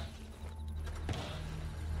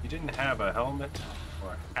 You didn't have a helmet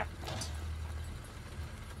or a hat.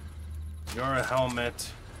 You're a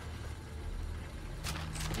helmet.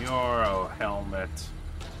 You're a helmet.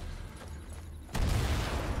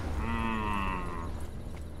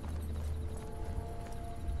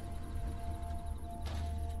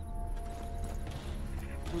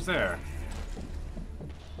 Who's there?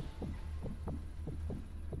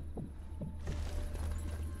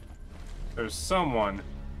 There's someone.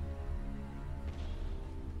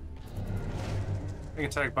 I can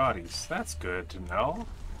attack bodies. That's good to know.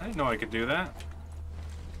 I didn't know I could do that.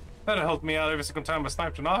 That'll help me out every single time I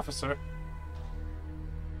sniped an officer.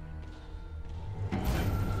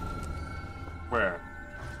 Where?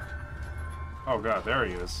 Oh god, there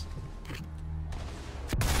he is.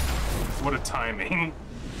 What a timing.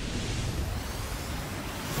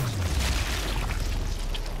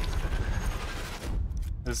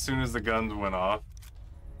 As soon as the guns went off.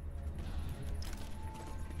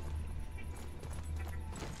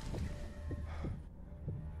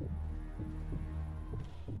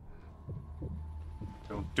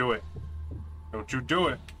 Don't do it. Don't you do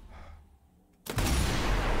it.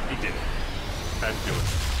 He did it. Had to do it.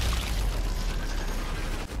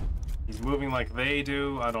 He's moving like they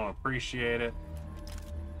do. I don't appreciate it.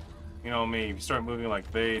 You know me, if you start moving like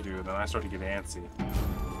they do, then I start to get antsy.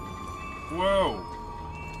 Whoa!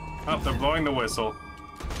 Oh, they're blowing the whistle.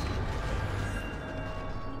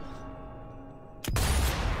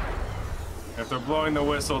 If they're blowing the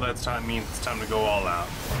whistle, that means it's time to go all out.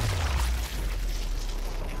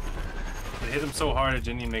 It hit him so hard it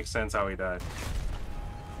didn't even make sense how he died.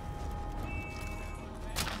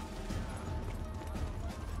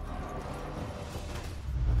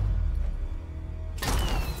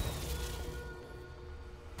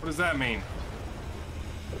 What does that mean?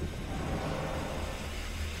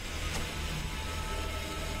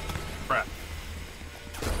 Crap.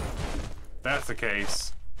 If that's the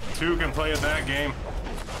case. Two can play at that game.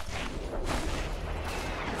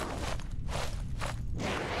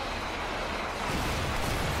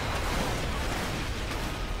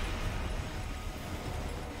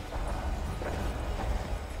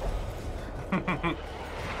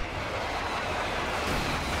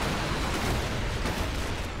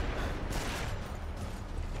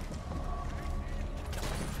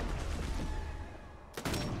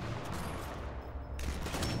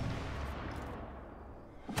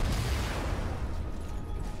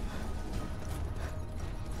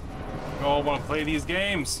 You all want to play these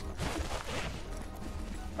games?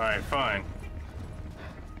 Alright, fine.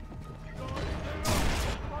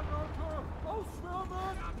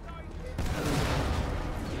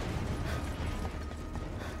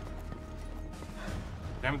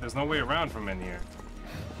 Damn it, there's no way around from in here.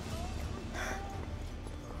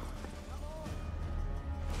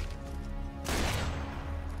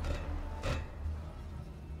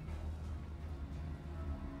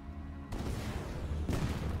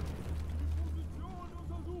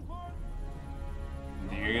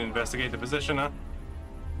 You're gonna investigate the position, huh?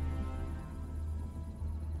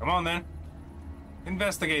 Come on then.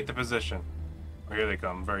 Investigate the position. Oh, here they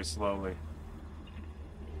come, very slowly.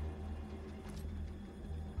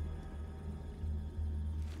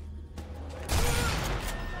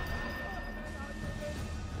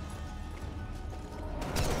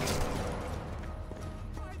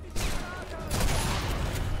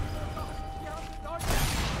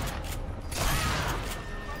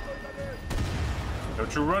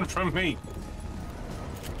 Don't you run from me!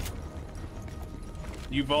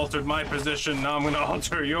 You've altered my position, now I'm gonna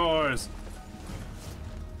alter yours!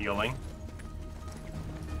 Healing.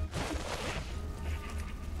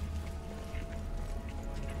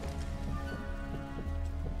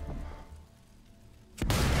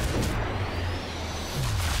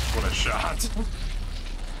 What a shot.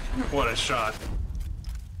 What a shot.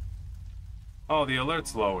 Oh, the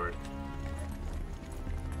alert's lowered.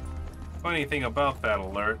 Funny thing about that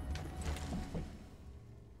alert,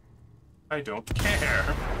 I don't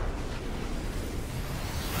care.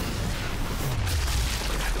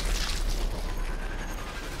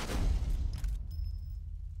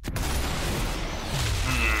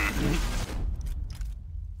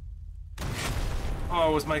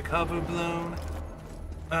 Oh, was my cover blown?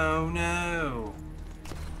 Oh no.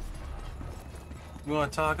 You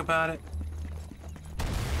want to talk about it?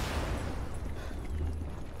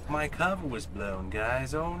 My cover was blown,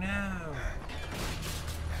 guys. Oh no.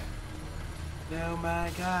 Oh my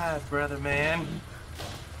god, brother man.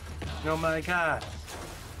 Oh my god.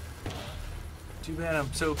 Too bad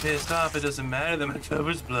I'm so pissed off it doesn't matter that my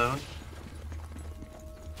cover's blown.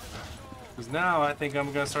 Because now I think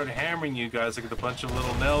I'm going to start hammering you guys like the bunch of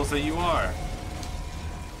little nails that you are.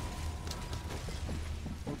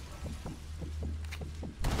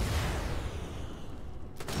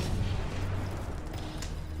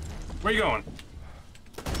 Where you going?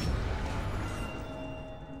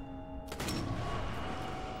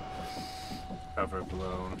 Cover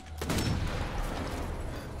blown.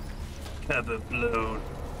 Cover blown.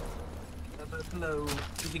 Cover blown.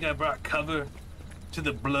 You think I brought cover to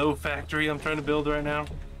the blow factory I'm trying to build right now?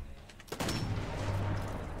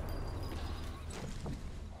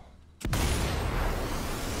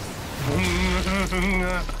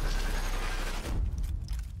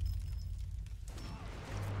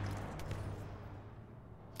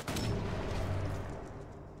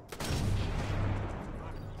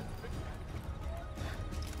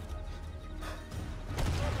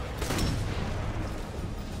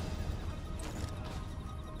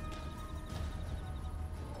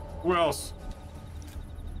 Who else?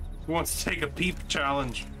 Who wants to take a peep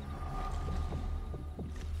challenge?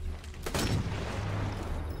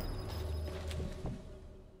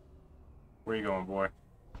 Where you going, boy?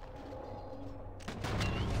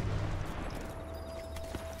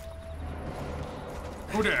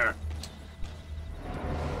 Who there?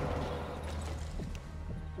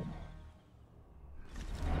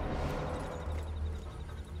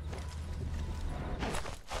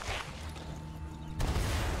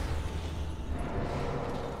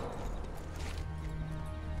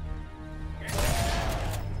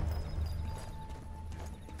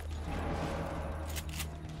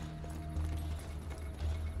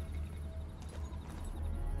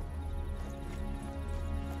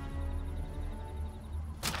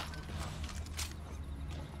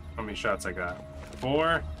 How many shots I got?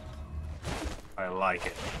 4? I like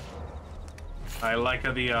it. I like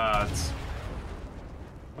the odds.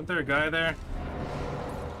 Wasn't there a guy there?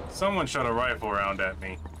 Someone shot a rifle round at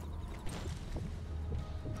me.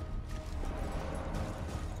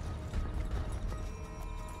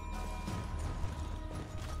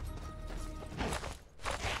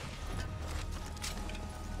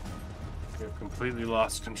 We have completely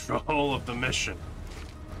lost control of the mission.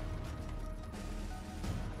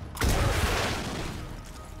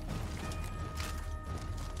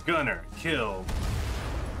 Gunner killed.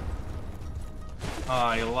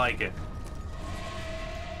 I like it.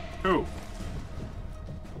 Who?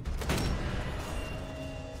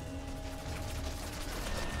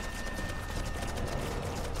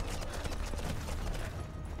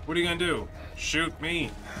 What are you gonna do? Shoot me?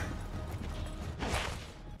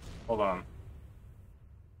 Hold on.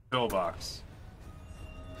 Pillbox.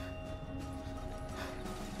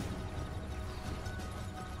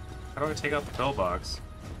 How do I take out the pillbox?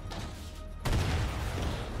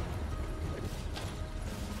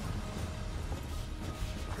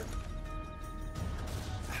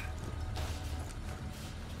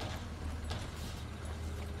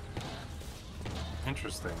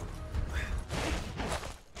 Interesting.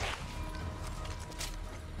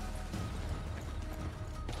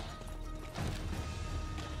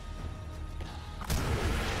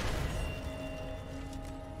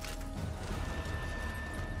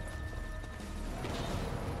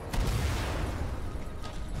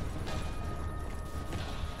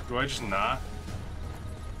 Do I just not?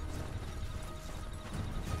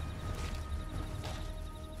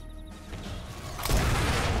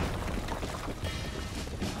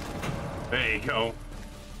 There you go.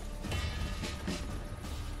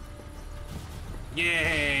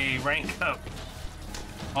 Yay, rank up.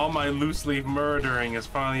 All my loose leaf murdering is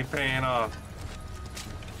finally paying off.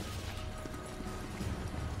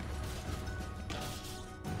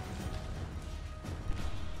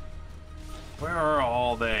 Where are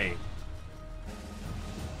all they?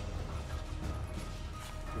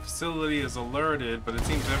 The facility is alerted, but it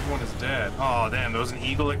seems everyone is dead. Oh damn, there was an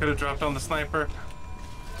eagle that could have dropped on the sniper.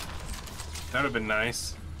 That would have been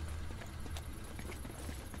nice.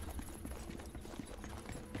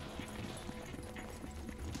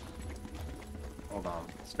 Hold on.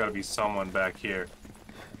 There's got to be someone back here.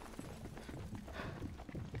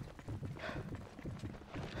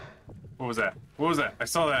 What was that? What was that? I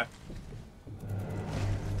saw that.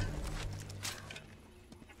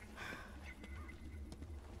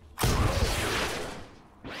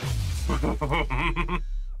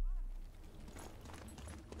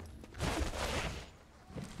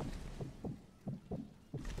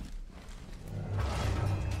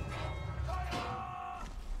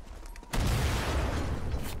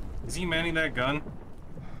 Is he manning that gun?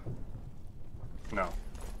 No.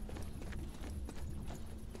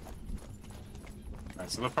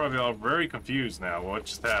 Alright, so they're probably all very confused now. What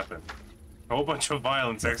just happened? A whole bunch of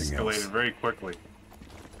violence Nothing escalated else. very quickly.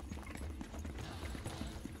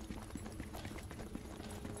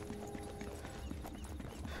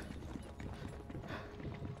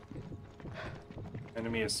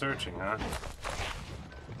 Enemy is searching, huh?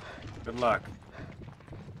 Good luck.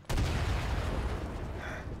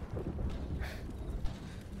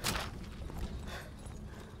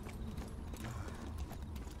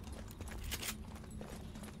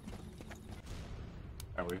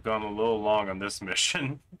 Alright, we've gone a little long on this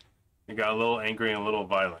mission. It got a little angry and a little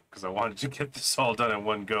violent because I wanted to get this all done in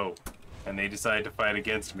one go, and they decided to fight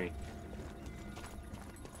against me.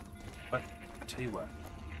 But I tell you what,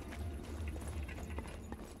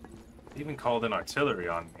 they even called in artillery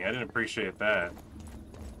on me. I didn't appreciate that.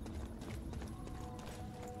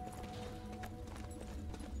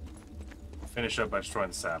 Finish up by destroying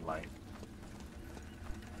the satellite.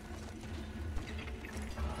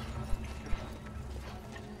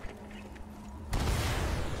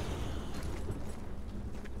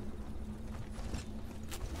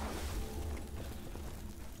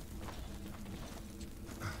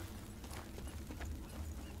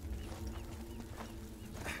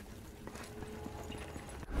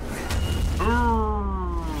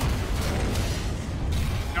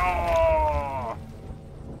 Oh!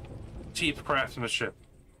 Cheap craftsmanship.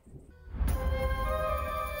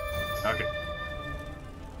 Okay.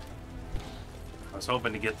 I was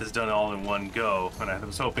hoping to get this done all in one go, and I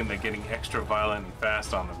was hoping that getting extra violent and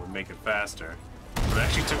fast on them would make it faster. But it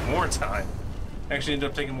actually took more time. Actually ended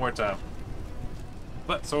up taking more time.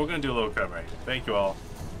 But, so we're going to do a little cut right here. Thank you all.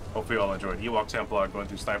 Hopefully you all enjoyed Ewok Templar going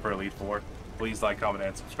through Sniper Elite 4. Please like, comment,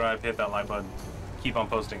 and subscribe. Hit that like button. Keep on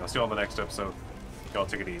posting. I'll see you all in the next episode. Y'all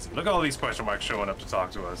take it easy. Look at all these question marks showing up to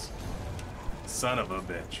talk to us. Son of a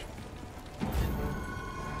bitch.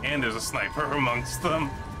 And there's a sniper amongst them.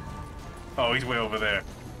 Oh, he's way over there.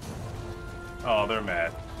 Oh, they're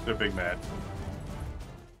mad. They're big mad.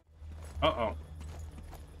 Uh-oh.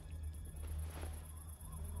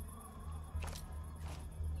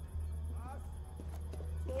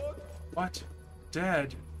 What?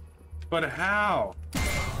 Dead? But how?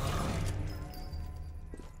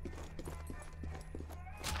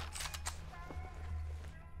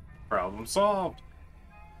 Problem solved.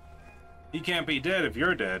 He can't be dead if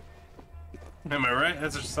you're dead. Am I right?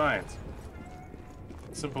 That's just science.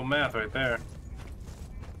 Simple math right there.